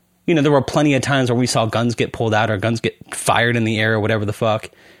know, there were plenty of times where we saw guns get pulled out or guns get fired in the air or whatever the fuck.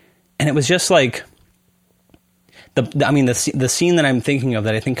 And it was just like, the scene that I'm thinking of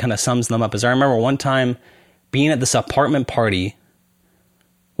that I think kind of sums them up is I remember one time being at this apartment party,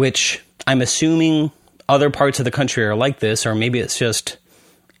 which I'm assuming other parts of the country are like this, or maybe it's just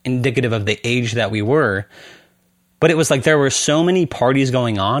indicative of the age that we were. But it was like there were so many parties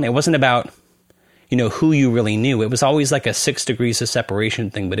going on. It wasn't about, you know, who you really knew. It was always like a 6 degrees of separation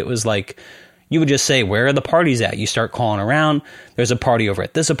thing. But it was like, you would just say, where are the parties at? You start calling around. There's a party over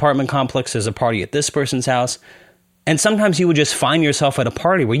at this apartment complex. There's a party at this person's house. And sometimes you would just find yourself at a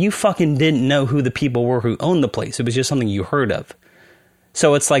party where you fucking didn't know who the people were who owned the place. It was just something you heard of.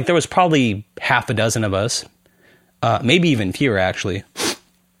 So it's like there was probably half a dozen of us, maybe even fewer actually,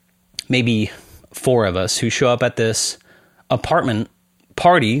 maybe 4 of us who show up at this apartment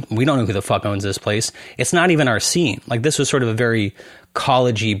party. We don't know who the fuck owns this place. It's not even our scene. Like this was sort of a very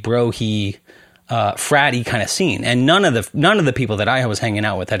collegey, bro-y, fratty kind of scene. And none of the people that I was hanging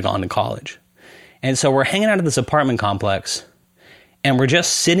out with had gone to college. And so we're hanging out at this apartment complex and we're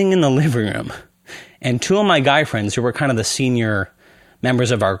just sitting in the living room. And 2 of my guy friends who were kind of the senior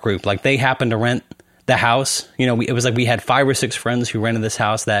members of our group, like they happened to rent the house. You know, it was like we had 5 or 6 friends who rented this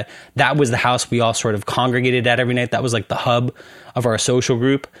house. That was the house we all sort of congregated at every night. That was like the hub of our social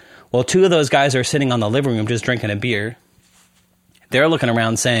group. Well, 2 of those guys are sitting on the living room just drinking a beer. They're looking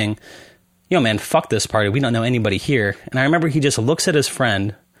around saying, yo, man, fuck this party. We don't know anybody here. And I remember he just looks at his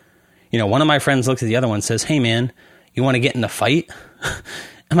friend. You know, one of my friends looks at the other one and says, hey, man, you want to get in a fight?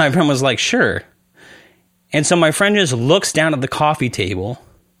 And my friend was like, sure. And so my friend just looks down at the coffee table,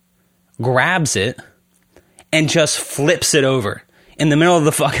 grabs it, and just flips it over in the middle of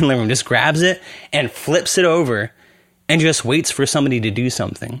the fucking living room. Just grabs it and flips it over and just waits for somebody to do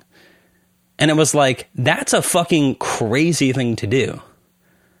something. And it was like, that's a fucking crazy thing to do.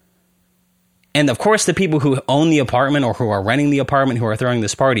 And of course, the people who own the apartment or who are renting the apartment, who are throwing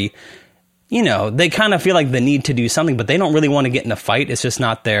this party, you know, they kind of feel like the need to do something, but they don't really want to get in a fight. It's just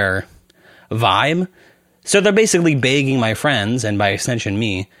not their vibe. So they're basically begging my friends, and by extension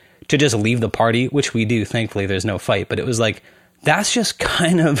me, to just leave the party, which we do. Thankfully, there's no fight. But it was like, that's just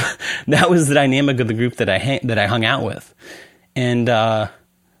kind of, that was the dynamic of the group that I hung out with. And,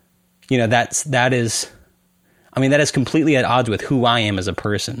 you know, that is completely at odds with who I am as a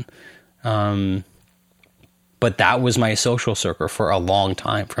person. But that was my social circle for a long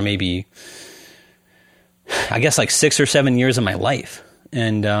time, for maybe, I guess, like 6 or 7 years of my life.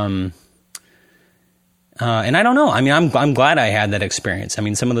 And I don't know. I mean, I'm glad I had that experience. I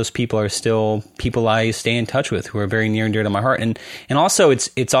mean, some of those people are still people I stay in touch with, who are very near and dear to my heart. And also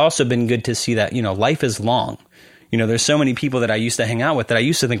it's also been good to see that, you know, life is long. You know, there's so many people that I used to hang out with that I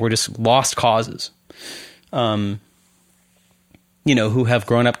used to think were just lost causes. You know, who have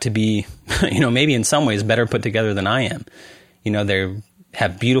grown up to be, you know, maybe in some ways better put together than I am. You know, they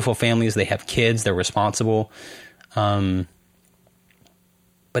have beautiful families, they have kids, they're responsible. But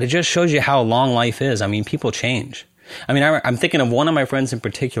it just shows you how long life is. I mean, people change. I mean, I'm thinking of one of my friends in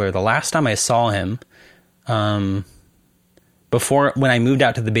particular. The last time I saw him, before, when I moved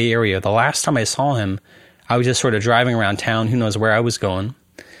out to the Bay Area, the last time I saw him, I was just sort of driving around town. Who knows where I was going.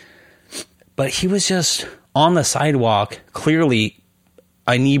 But he was just on the sidewalk, clearly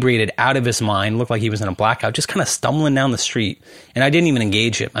inebriated, out of his mind, looked like he was in a blackout, just kind of stumbling down the street. And I didn't even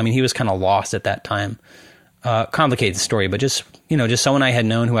engage him. I mean, he was kind of lost at that time. Complicated story, but just, you know, just someone I had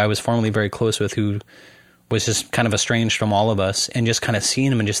known who I was formerly very close with, who was just kind of estranged from all of us, and just kind of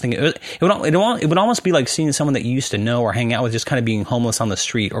seeing him and just thinking, it would almost be like seeing someone that you used to know or hang out with, just kind of being homeless on the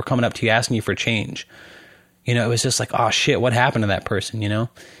street or coming up to you asking you for change. You know, it was just like, oh shit, what happened to that person, you know?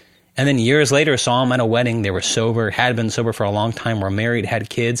 And then years later, saw them at a wedding. They were sober, had been sober for a long time, were married, had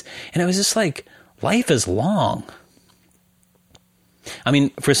kids. And it was just like, life is long. I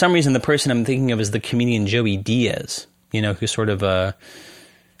mean, for some reason, the person I'm thinking of is the comedian Joey Diaz, you know, who's sort of a,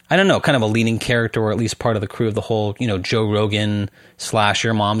 I don't know, kind of a leading character, or at least part of the crew of the whole, you know, Joe Rogan /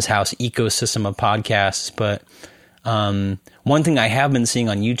 Your Mom's House ecosystem of podcasts. But one thing I have been seeing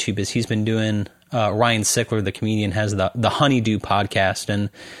on YouTube is he's been doing, Ryan Sickler, the comedian, has the Honeydew podcast, and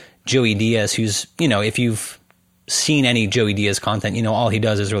Joey Diaz, who's, you know, if you've seen any Joey Diaz content, you know, all he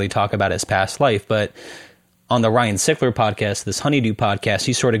does is really talk about his past life. But on the Ryan Sickler podcast, this Honeydew podcast,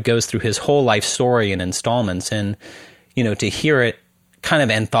 he sort of goes through his whole life story in installments. And, you know, to hear it kind of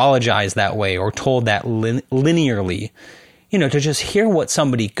anthologized that way, or told that linearly, you know, to just hear what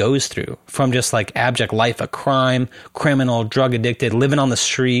somebody goes through from just like abject life of crime, criminal, drug addicted, living on the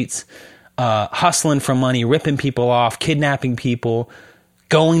streets, hustling for money, ripping people off, kidnapping people,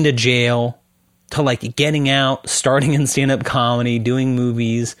 going to jail, to like getting out, starting in stand-up comedy, doing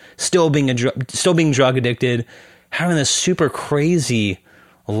movies, still being drug addicted, having this super crazy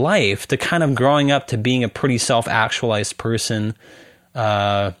life, to kind of growing up to being a pretty self-actualized person.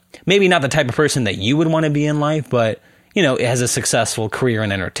 Maybe not the type of person that you would want to be in life, but, you know, it has a successful career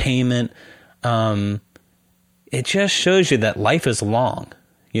in entertainment. It just shows you that life is long.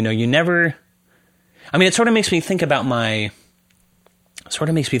 You know, you never, I mean, it sort of makes me think about my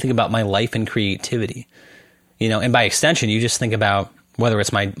life and creativity, you know, and by extension, you just think about whether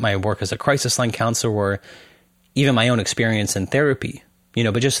it's my work as a crisis line counselor, or even my own experience in therapy, you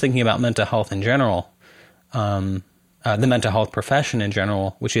know, but just thinking about mental health in general, the mental health profession in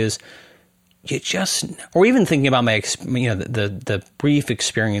general, which is, you just, or even thinking about my, you know, the brief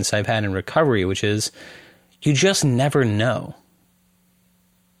experience I've had in recovery, which is, you just never know.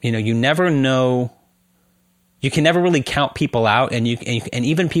 You know, you never know. You can never really count people out, and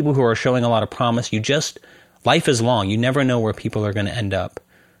even people who are showing a lot of promise, life is long. You never know where people are going to end up.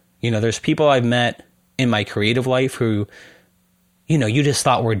 You know, there's people I've met in my creative life who, you know, you just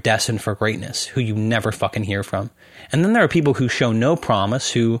thought were destined for greatness, who you never fucking hear from. And then there are people who show no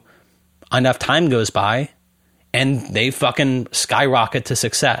promise, who enough time goes by and they fucking skyrocket to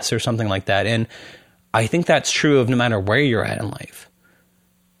success or something like that. And I think that's true of no matter where you're at in life.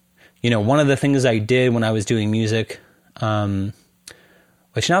 One of the things I did when I was doing music,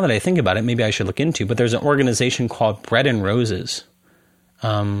 which now that I think about it, maybe I should look into, but there's an organization called Bread and Roses,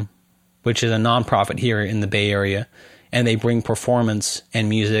 which is a nonprofit here in the Bay Area, and they bring performance and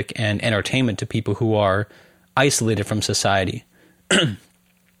music and entertainment to people who are isolated from society.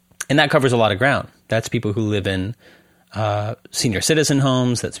 And that covers a lot of ground. That's people who live in senior citizen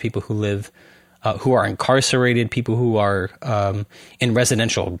homes. That's people who live, who are incarcerated, people who are in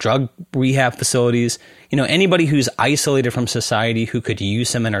residential drug rehab facilities. Anybody who's isolated from society who could use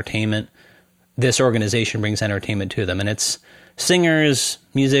some entertainment, this organization brings entertainment to them. And it's singers,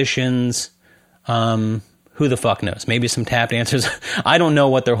 musicians, who the fuck knows? Maybe some tap dancers. I don't know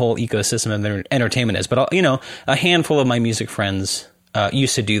what their whole ecosystem of entertainment is, but a handful of my music friends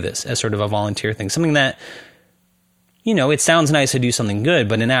used to do this as sort of a volunteer thing. Something that, it sounds nice to do something good,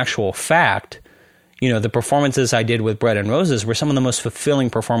 but in actual fact, the performances I did with Bread and Roses were some of the most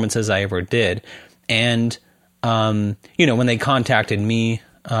fulfilling performances I ever did. And, when they contacted me,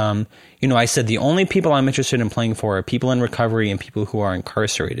 I said the only people I'm interested in playing for are people in recovery and people who are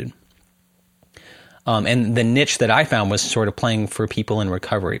incarcerated. And the niche that I found was sort of playing for people in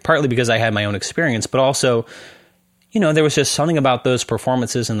recovery, partly because I had my own experience, but also, there was just something about those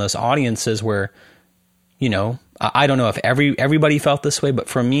performances and those audiences where, I don't know if everybody felt this way, but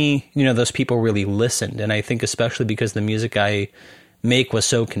for me, those people really listened. And I think especially because the music I make was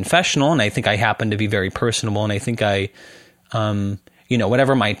so confessional, and I think I happen to be very personable, and I think I,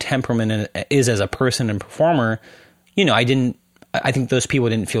 whatever my temperament is as a person and performer, I think those people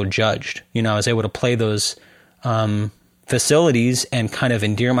didn't feel judged. I was able to play those facilities and kind of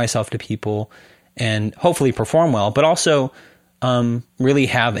endear myself to people and hopefully perform well, but also really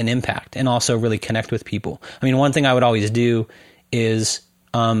have an impact and also really connect with people. I mean, one thing I would always do is,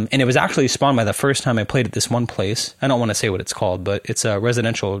 and it was actually spawned by the first time I played at this one place. I don't want to say what it's called, but it's a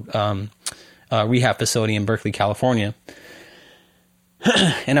residential rehab facility in Berkeley, California.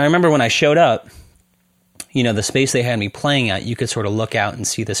 And I remember when I showed up, the space they had me playing at, you could sort of look out and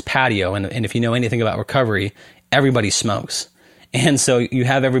see this patio. And if you know anything about recovery, everybody smokes. And so you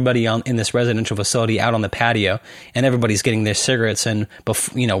have everybody in this residential facility out on the patio, and everybody's getting their cigarettes and,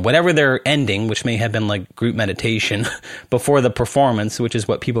 whatever they're ending, which may have been like group meditation before the performance, which is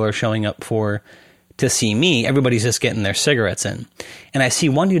what people are showing up for to see me, everybody's just getting their cigarettes in. And I see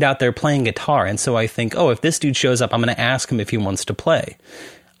one dude out there playing guitar. And so I think, if this dude shows up, I'm going to ask him if he wants to play.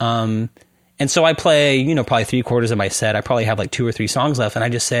 And so I play, probably 3/4 of my set. I probably have like 2 or 3 songs left. And I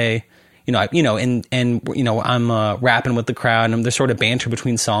just say, I'm rapping with the crowd, and there's sort of banter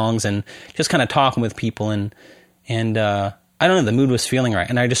between songs and just kind of talking with people. And I don't know, the mood was feeling right.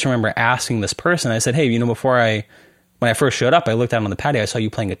 And I just remember asking this person, I said, hey, when I first showed up, I looked out on the patio, I saw you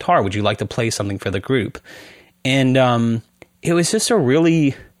playing guitar. Would you like to play something for the group? And it was just a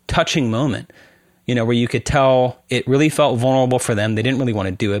really touching moment, where you could tell it really felt vulnerable for them. They didn't really want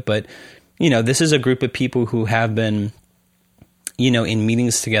to do it, but this is a group of people who have been, in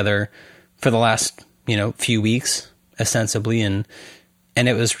meetings together for the last, few weeks, ostensibly. And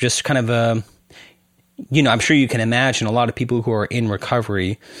it was just kind of I'm sure you can imagine a lot of people who are in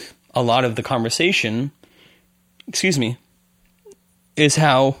recovery, a lot of the conversation, is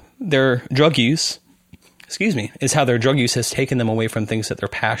how their drug use has taken them away from things that they're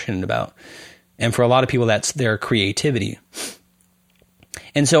passionate about. And for a lot of people, that's their creativity.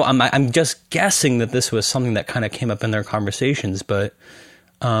 And so I'm just guessing that this was something that kind of came up in their conversations, but,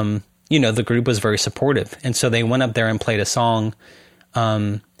 the group was very supportive. And so they went up there and played a song.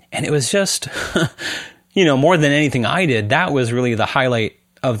 And it was just, more than anything I did, that was really the highlight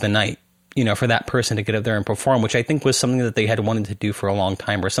of the night, for that person to get up there and perform, which I think was something that they had wanted to do for a long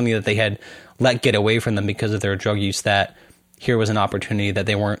time, or something that they had let get away from them because of their drug use, that here was an opportunity that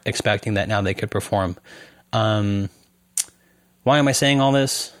they weren't expecting, that now they could perform. Why am I saying all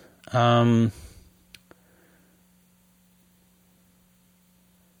this?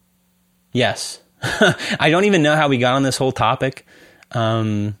 Yes. I don't even know how we got on this whole topic.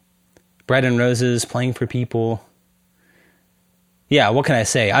 Bread and Roses, playing for people. Yeah, what can I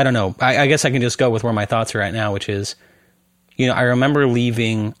say? I don't know. I guess I can just go with where my thoughts are at now, which is, I remember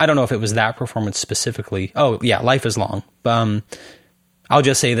leaving, I don't know if it was that performance specifically. Oh, yeah, Life is Long. I'll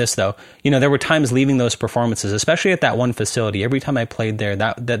just say this, though. There were times leaving those performances, especially at that one facility. Every time I played there,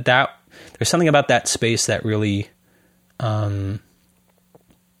 that there's something about that space that really,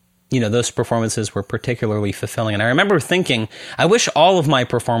 those performances were particularly fulfilling. And I remember thinking, I wish all of my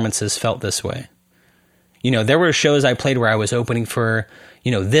performances felt this way. There were shows I played where I was opening for,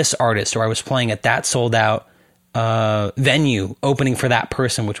 this artist, or I was playing at that sold out, venue opening for that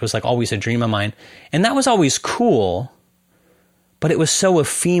person, which was like always a dream of mine. And that was always cool, but it was so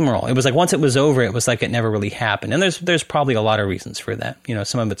ephemeral. It was like once it was over, it was like it never really happened. And there's probably a lot of reasons for that. You know,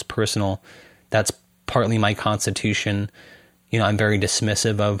 some of it's personal. That's partly my constitution. You know, I'm very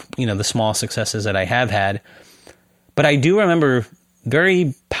dismissive of, you know, the small successes that I have had. But I do remember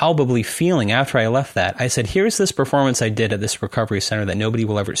very palpably feeling after I left that, I said, here's this performance I did at this recovery center that nobody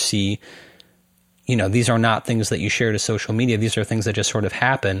will ever see. You know, these are not things that you share to social media. These are things that just sort of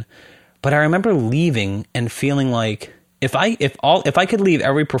happen. But I remember leaving and feeling like if I could leave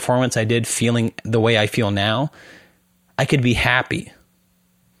every performance I did feeling the way I feel now, I could be happy.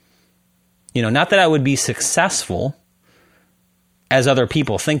 You know, not that I would be successful as other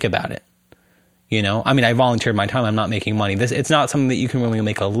people think about it. You know, I mean, I volunteered my time. I'm not making money. It's not something that you can really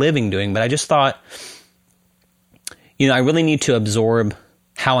make a living doing, but I just thought, you know, I really need to absorb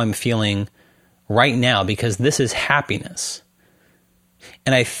how I'm feeling right now because this is happiness.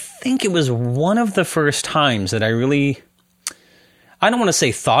 And I think it was one of the first times that I really, I don't want to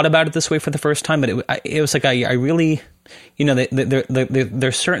say thought about it this way for the first time, but it was like I really, you know,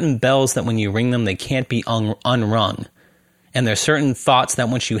 there's certain bells that when you ring them, they can't be unrung. And there's certain thoughts that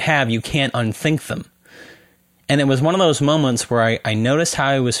once you have, you can't unthink them. And it was one of those moments where I noticed how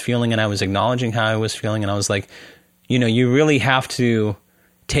I was feeling and I was acknowledging how I was feeling. And I was like, you know, you really have to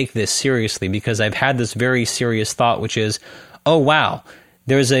take this seriously because I've had this very serious thought, which is, oh, wow,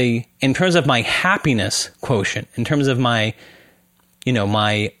 there's in terms of my happiness quotient, in terms of my, you know,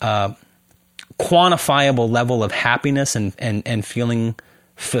 my quantifiable level of happiness and feeling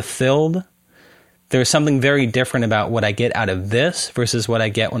fulfilled, there's something very different about what I get out of this versus what I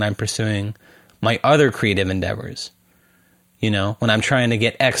get when I'm pursuing my other creative endeavors. You know, when I'm trying to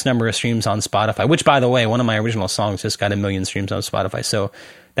get X number of streams on Spotify, which, by the way, one of my original songs just got 1 million streams on Spotify. So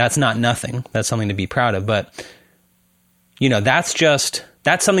that's not nothing. That's something to be proud of. But, you know, that's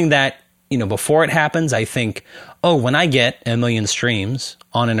something that, you know, before it happens, I think, oh, when I get 1 million streams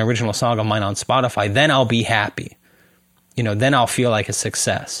on an original song of mine on Spotify, then I'll be happy. You know, then I'll feel like a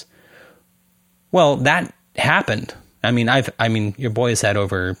success. Well, that happened. I mean, your boy has had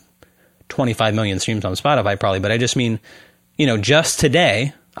over 25 million streams on Spotify probably, but I just mean, you know, just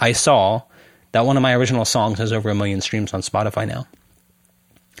today I saw that one of my original songs has over 1 million streams on Spotify now.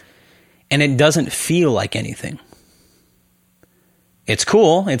 And it doesn't feel like anything. It's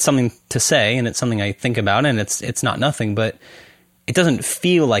cool. It's something to say and it's something I think about and it's not nothing, but it doesn't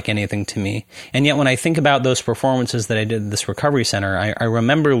feel like anything to me. And yet when I think about those performances that I did at this recovery center, I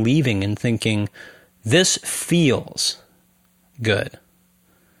remember leaving and thinking, this feels good.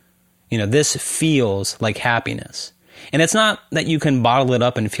 You know, this feels like happiness. And it's not that you can bottle it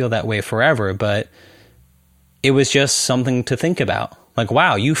up and feel that way forever, but it was just something to think about. Like,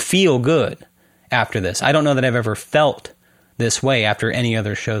 wow, you feel good after this. I don't know that I've ever felt this way after any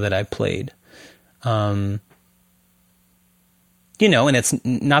other show that I played. You know, and it's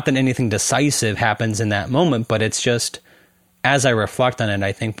not that anything decisive happens in that moment, but it's just, as I reflect on it,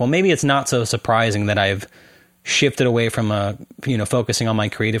 I think, well, maybe it's not so surprising that I've shifted away from, focusing on my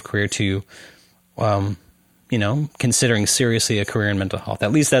creative career to, you know, considering seriously a career in mental health.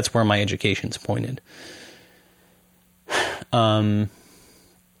 At least that's where my education's pointed. But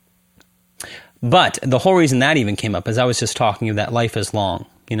the whole reason that even came up is I was just talking of that life is long.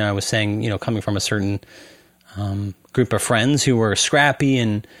 You know, I was saying, you know, coming from a certain group of friends who were scrappy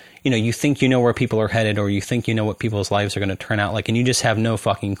and, you know, you think you know where people are headed or you think you know what people's lives are going to turn out like, and you just have no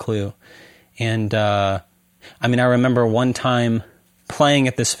fucking clue. And, I remember one time playing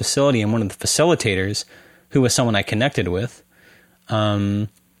at this facility and one of the facilitators, who was someone I connected with, an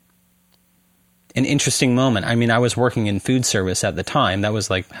interesting moment. I mean, I was working in food service at the time. That was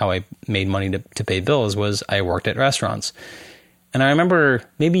like how I made money to pay bills, was I worked at restaurants. And I remember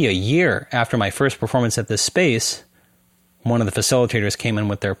maybe a year after my first performance at this space, one of the facilitators came in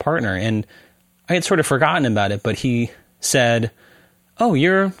with their partner, and I had sort of forgotten about it, but he said, "Oh,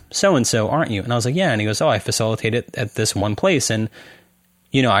 you're so-and-so, aren't you?" And I was like, "Yeah." And he goes, "Oh, I facilitated at this one place. And,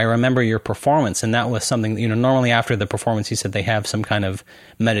 you know, I remember your performance." And that was something, you know, normally after the performance, he said they have some kind of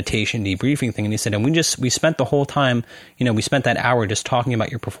meditation debriefing thing. And he said, and we spent the whole time, you know, we spent that hour just talking about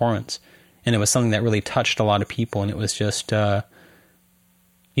your performance. And it was something that really touched a lot of people. And it was just,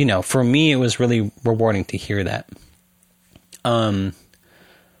 you know, for me, it was really rewarding to hear that. You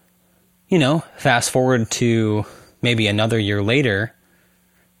know, fast forward to maybe another year later,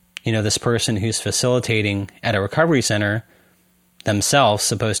 you know, this person who's facilitating at a recovery center, themselves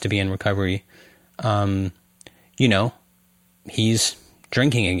supposed to be in recovery, you know, he's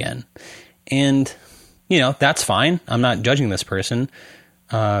drinking again. And, you know, that's fine. I'm not judging this person.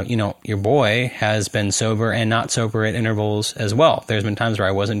 your boy has been sober and not sober at intervals as well. There's been times where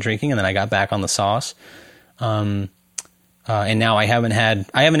I wasn't drinking and then I got back on the sauce. And now I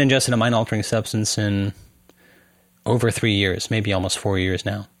haven't ingested a mind altering substance in over 3 years, maybe almost 4 years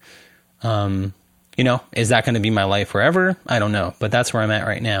now. Is that going to be my life forever? I don't know, but that's where I'm at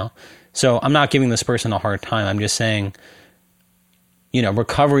right now. So I'm not giving this person a hard time. I'm just saying,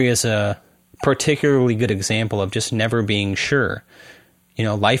 recovery is a particularly good example of just never being sure.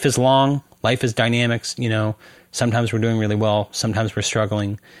 Life is long, life is dynamic. Sometimes we're doing really well, sometimes we're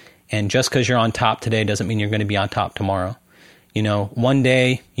struggling. And just because you're on top today doesn't mean you're going to be on top tomorrow. One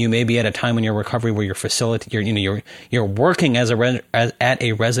day you may be at a time in your recovery where you're working at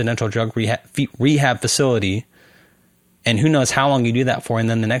a residential drug rehab facility, and who knows how long you do that for, and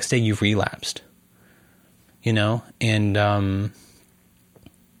then the next day you've relapsed. And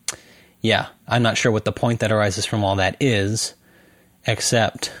yeah, I'm not sure what the point that arises from all that is,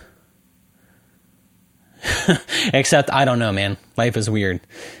 except I don't know, man. Life is weird.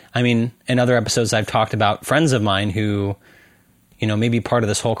 I mean, in other episodes I've talked about friends of mine who, maybe part of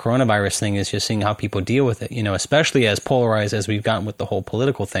this whole coronavirus thing is just seeing how people deal with it, especially as polarized as we've gotten with the whole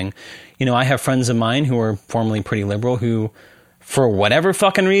political thing. I have friends of mine who are formerly pretty liberal who, for whatever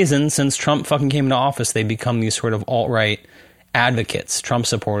fucking reason, since Trump fucking came into office, they become these sort of alt-right advocates, Trump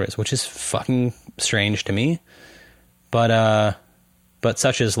supporters, which is fucking strange to me. But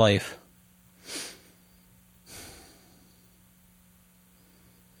such is life.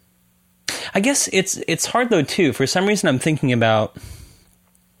 I guess it's hard though too. For some reason I'm thinking about,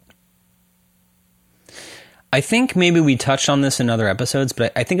 I think maybe we touched on this in other episodes,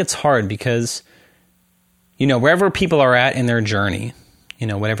 but I think it's hard because, wherever people are at in their journey,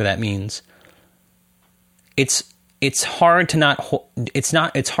 whatever that means, it's hard to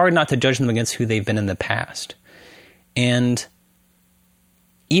it's hard not to judge them against who they've been in the past. And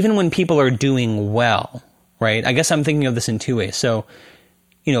even when people are doing well, right? I guess I'm thinking of this in two ways. So,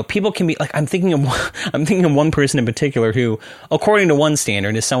 people can be like, I'm thinking of one person in particular who, according to one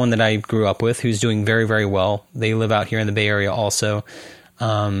standard, is someone that I grew up with who's doing very, very well. They live out here in the Bay Area also.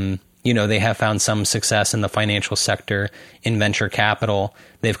 They have found some success in the financial sector, in venture capital.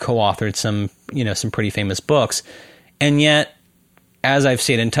 They've co-authored some pretty famous books. And yet, as I've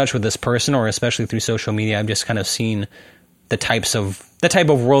stayed in touch with this person, or especially through social media, I've just kind of seen the type of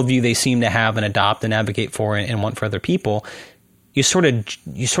worldview they seem to have and adopt and advocate for and want for other people. You sort of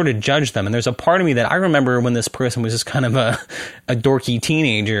judge them. And there's a part of me that I remember when this person was just kind of a dorky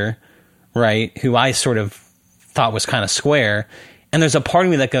teenager, right? Who I sort of thought was kind of square. And there's a part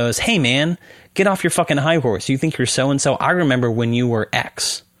of me that goes, hey man, get off your fucking high horse. You think you're so-and-so? I remember when you were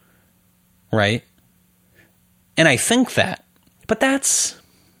X, right? And I think that, but that's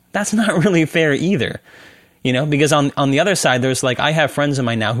not really fair either. Because on the other side, there's I have friends of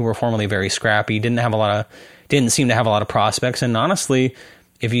mine now who were formerly very scrappy, didn't seem to have a lot of prospects. And honestly,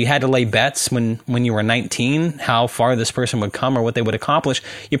 if you had to lay bets when you were 19, how far this person would come or what they would accomplish,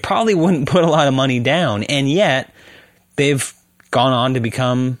 you probably wouldn't put a lot of money down. And yet they've gone on to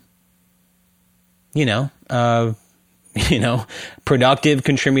become, productive,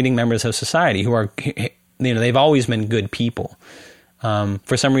 contributing members of society who are, they've always been good people.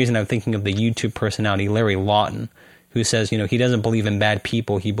 For some reason, I'm thinking of the YouTube personality, Larry Lawton, who says, he doesn't believe in bad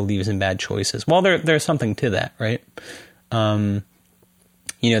people, he believes in bad choices. Well, there's something to that, right? There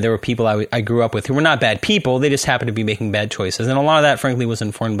were people I grew up with who were not bad people, they just happened to be making bad choices. And a lot of that, frankly, was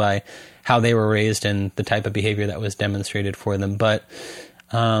informed by how they were raised and the type of behavior that was demonstrated for them. But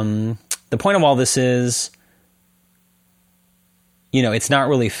the point of all this is, it's not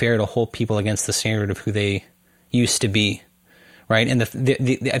really fair to hold people against the standard of who they used to be, right? And I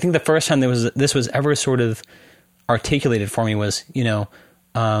think the first time this was ever sort of articulated for me was,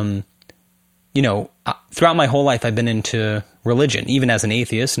 throughout my whole life, I've been into religion, even as an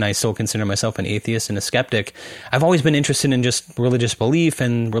atheist, and I still consider myself an atheist and a skeptic. I've always been interested in just religious belief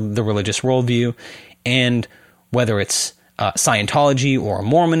and the religious worldview, and whether it's Scientology or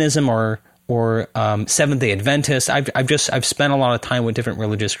Mormonism or Seventh-day Adventist, I've spent a lot of time with different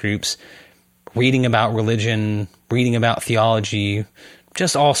religious groups, reading about religion, reading about theology,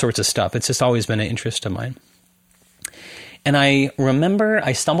 just all sorts of stuff. It's just always been an interest of mine. And I remember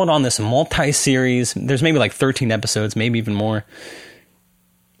I stumbled on this multi-series. There's maybe 13 episodes, maybe even more.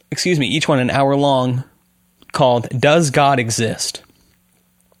 Each one an hour long, called Does God Exist?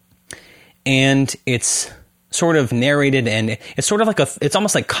 And it's sort of narrated, and it's sort of it's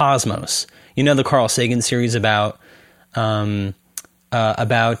almost like Cosmos. The Carl Sagan series about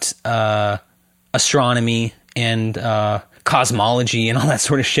astronomy and cosmology and all that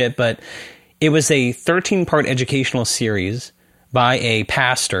sort of shit. But it was a 13-part educational series by a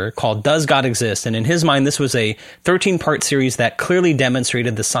pastor called Does God Exist? And in his mind, this was a 13-part series that clearly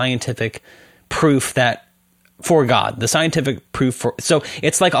demonstrated the scientific proof that for God, the scientific proof for, so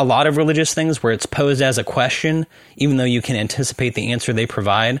it's like a lot of religious things where it's posed as a question, even though you can anticipate the answer they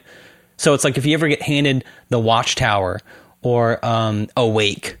provide. So it's like if you ever get handed the Watchtower or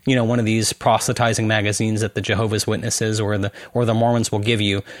Awake, one of these proselytizing magazines that the Jehovah's Witnesses or the Mormons will give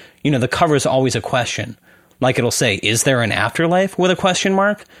you, the cover is always a question. Like it'll say, is there an afterlife with a question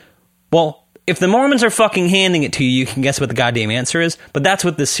mark? Well, if the Mormons are fucking handing it to you, you can guess what the goddamn answer is. But that's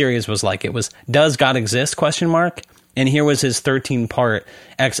what this series was like. It was, does God exist? Question mark. And here was his 13-part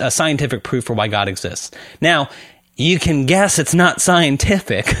scientific proof for why God exists. Now, you can guess it's not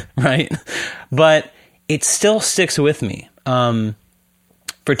scientific, right? But it still sticks with me.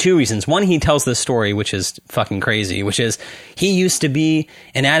 For two reasons. One, he tells this story, which is fucking crazy, which is he used to be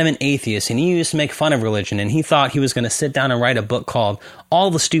an adamant atheist and he used to make fun of religion, and he thought he was going to sit down and write a book called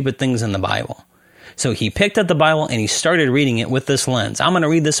All the Stupid Things in the Bible. So he picked up the Bible and he started reading it with this lens. I'm going to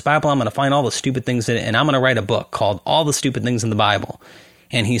read this Bible, I'm going to find all the stupid things in it, and I'm going to write a book called All the Stupid Things in the Bible.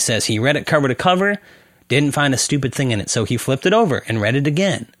 And he says he read it cover to cover, didn't find a stupid thing in it, so he flipped it over and read it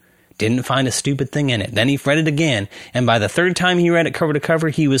again. Didn't find a stupid thing in it. Then he read it again, and by the third time he read it cover to cover,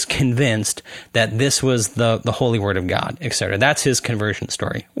 he was convinced that this was the holy word of God, etc. That's his conversion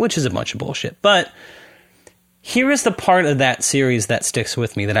story, which is a bunch of bullshit. But here is the part of that series that sticks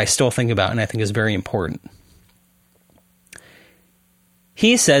with me that I still think about and I think is very important.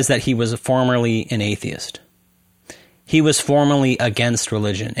 He says that he was formerly an atheist. He was formerly against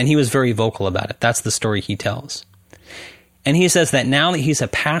religion, and he was very vocal about it. That's the story he tells. And he says that now that he's a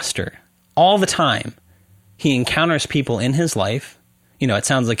pastor, all the time, he encounters people in his life. It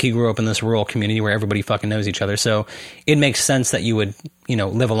sounds like he grew up in this rural community where everybody fucking knows each other. So it makes sense that you would,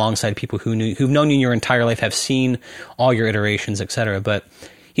 live alongside people who've known you your entire life, have seen all your iterations, etc. But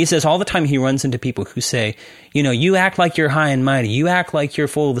he says all the time he runs into people who say, you act like you're high and mighty. You act like you're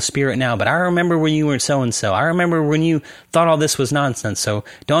full of the Spirit now, but I remember when you were so-and-so. I remember when you thought all this was nonsense. So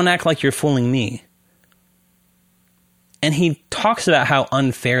don't act like you're fooling me. And he talks about how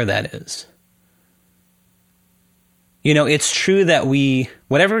unfair that is. It's true that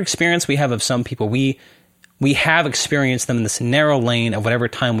whatever experience we have of some people, we have experienced them in this narrow lane of whatever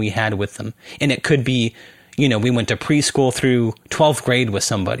time we had with them. And it could be, we went to preschool through 12th grade with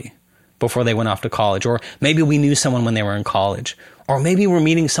somebody before they went off to college. Or maybe we knew someone when they were in college. Or maybe we're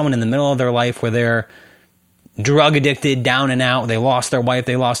meeting someone in the middle of their life where they're drug addicted, down and out, they lost their wife,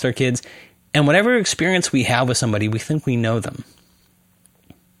 they lost their kids. And whatever experience we have with somebody, we think we know them.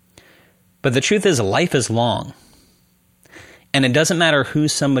 But the truth is, life is long. And it doesn't matter who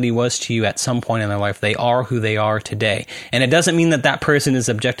somebody was to you at some point in their life. They are who they are today. And it doesn't mean that that person is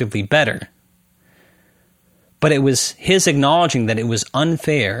objectively better. But it was his acknowledging that it was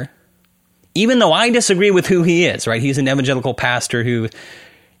unfair, even though I disagree with who he is, right? He's an evangelical pastor who,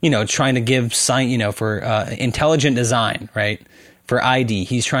 trying to give for intelligent design, right? For ID,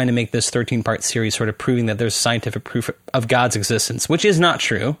 he's trying to make this 13-part series sort of proving that there's scientific proof of God's existence, which is not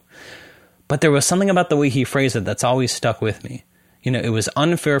true. But there was something about the way he phrased it that's always stuck with me. It was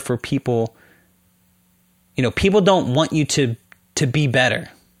unfair for people. People don't want you to be better.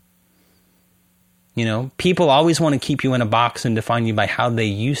 People always want to keep you in a box and define you by how they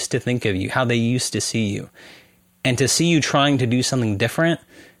used to think of you, how they used to see you. And to see you trying to do something different,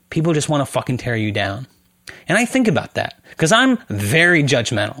 people just want to fucking tear you down. And I think about that because I'm very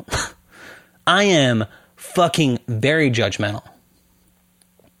judgmental. I am fucking very judgmental.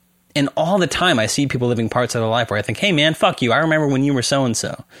 And all the time I see people living parts of their life where I think, hey man, fuck you. I remember when you were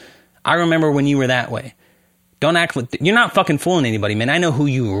so-and-so. I remember when you were that way. Don't act like, you're not fucking fooling anybody, man. I know who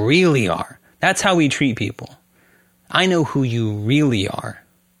you really are. That's how we treat people. I know who you really are.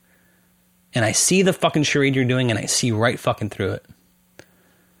 And I see the fucking charade you're doing and I see right fucking through it.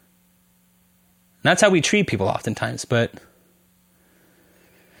 And that's how we treat people oftentimes, but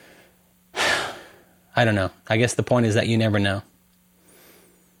I don't know. I guess the point is that you never know.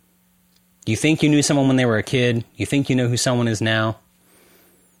 You think you knew someone when they were a kid. You think you know who someone is now.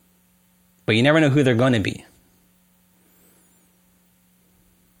 But you never know who they're going to be.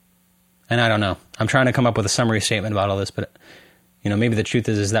 And I don't know. I'm trying to come up with a summary statement about all this, but maybe the truth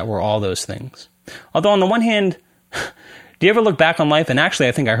is that we're all those things. Although on the one hand, do you ever look back on life? And actually,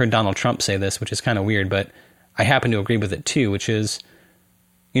 I think I heard Donald Trump say this, which is kind of weird, but I happen to agree with it too, which is,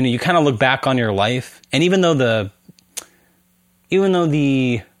 you kind of look back on your life, and even though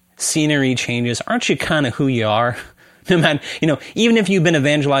the scenery changes, aren't you kind of who you are? No matter, even if you've been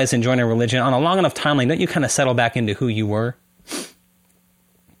evangelized and joined a religion on a long enough timeline, don't you kind of settle back into who you were?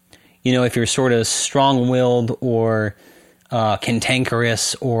 If you're sort of strong-willed or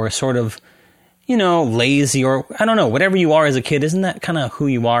cantankerous or sort of, lazy, or I don't know, whatever you are as a kid, isn't that kind of who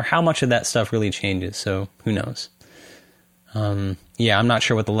you are? How much of that stuff really changes? So who knows? Yeah, I'm not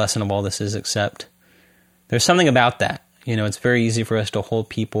sure what the lesson of all this is, except there's something about that. It's very easy for us to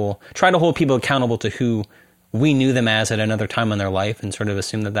try to hold people accountable to who we knew them as at another time in their life and sort of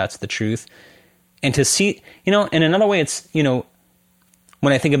assume that that's the truth. And to see, in another way, it's, when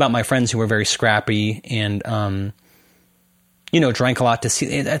I think about my friends who were very scrappy and, drank a lot, to see,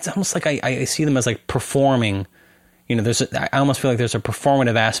 it's almost like I see them as like performing, I almost feel like there's a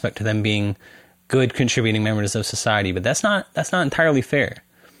performative aspect to them being good contributing members of society, but that's not entirely fair.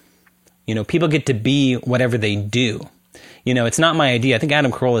 People get to be whatever they do. It's not my idea. I think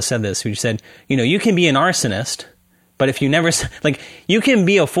Adam Carolla said this, who said, you can be an arsonist, but if you never, you can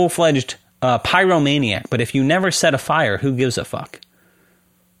be a full-fledged pyromaniac, but if you never set a fire, who gives a fuck?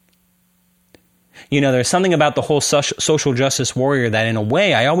 There's something about the whole social justice warrior that, in a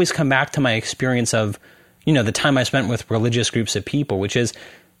way, I always come back to my experience of, the time I spent with religious groups of people, which is,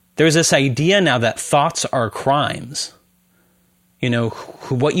 there's this idea now that thoughts are crimes.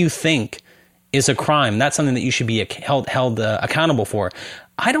 What you think is a crime. That's something that you should be held accountable for.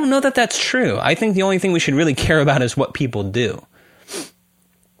 I don't know that that's true. I think the only thing we should really care about is what people do.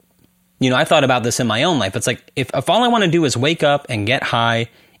 I thought about this in my own life. It's like, if all I want to do is wake up and get high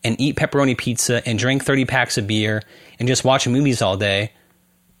and eat pepperoni pizza and drink 30 packs of beer and just watch movies all day,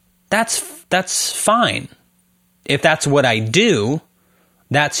 that's fine. If that's what I do,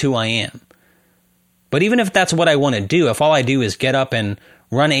 that's who I am. But even if that's what I want to do, if all I do is get up and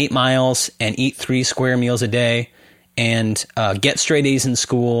run 8 miles and eat 3 square meals a day and get straight A's in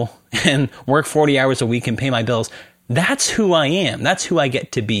school and work 40 hours a week and pay my bills, that's who I am. That's who I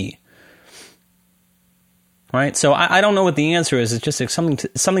get to be. Right? So I don't know what the answer is. It's just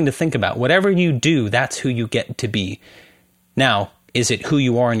something to think about. Whatever you do, that's who you get to be. Now, is it who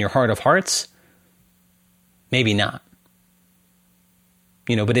you are in your heart of hearts? Maybe not.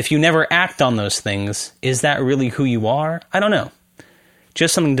 But if you never act on those things, is that really who you are? I don't know.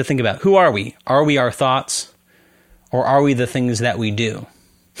 Just something to think about. Who are we? Are we our thoughts? Or are we the things that we do?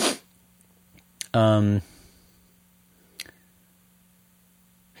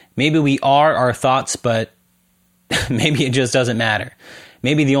 Maybe we are our thoughts, but maybe it just doesn't matter.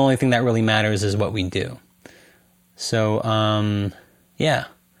 Maybe the only thing that really matters is what we do. So, yeah.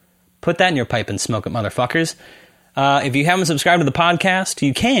 Put that in your pipe and smoke it, motherfuckers. If you haven't subscribed to the podcast,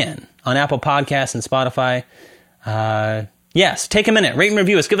 you can on Apple Podcasts and Spotify. Yes, take a minute, rate and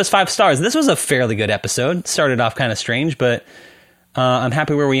review us, give us 5 stars. This was a fairly good episode. Started off kind of strange, but I'm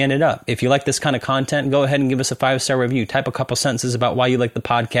happy where we ended up. If you like this kind of content, go ahead and give us a 5-star review. Type a couple sentences about why you like the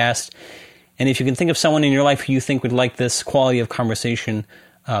podcast. And if you can think of someone in your life who you think would like this quality of conversation,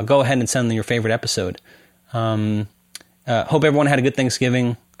 go ahead and send them your favorite episode. Hope everyone had a good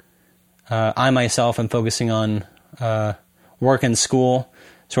Thanksgiving. I myself am focusing on work and school,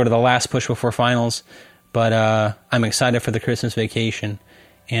 sort of the last push before finals. But I'm excited for the Christmas vacation.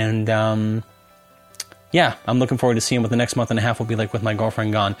 And yeah, I'm looking forward to seeing what the next month and a half will be like with my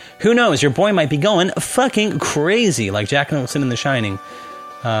girlfriend gone. Who knows? Your boy might be going fucking crazy like Jack Nicholson in The Shining.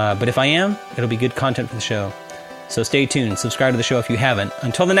 But if I am, it'll be good content for the show. So stay tuned. Subscribe to the show if you haven't.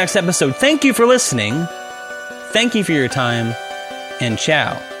 Until the next episode, thank you for listening. Thank you for your time. And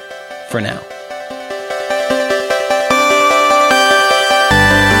ciao for now.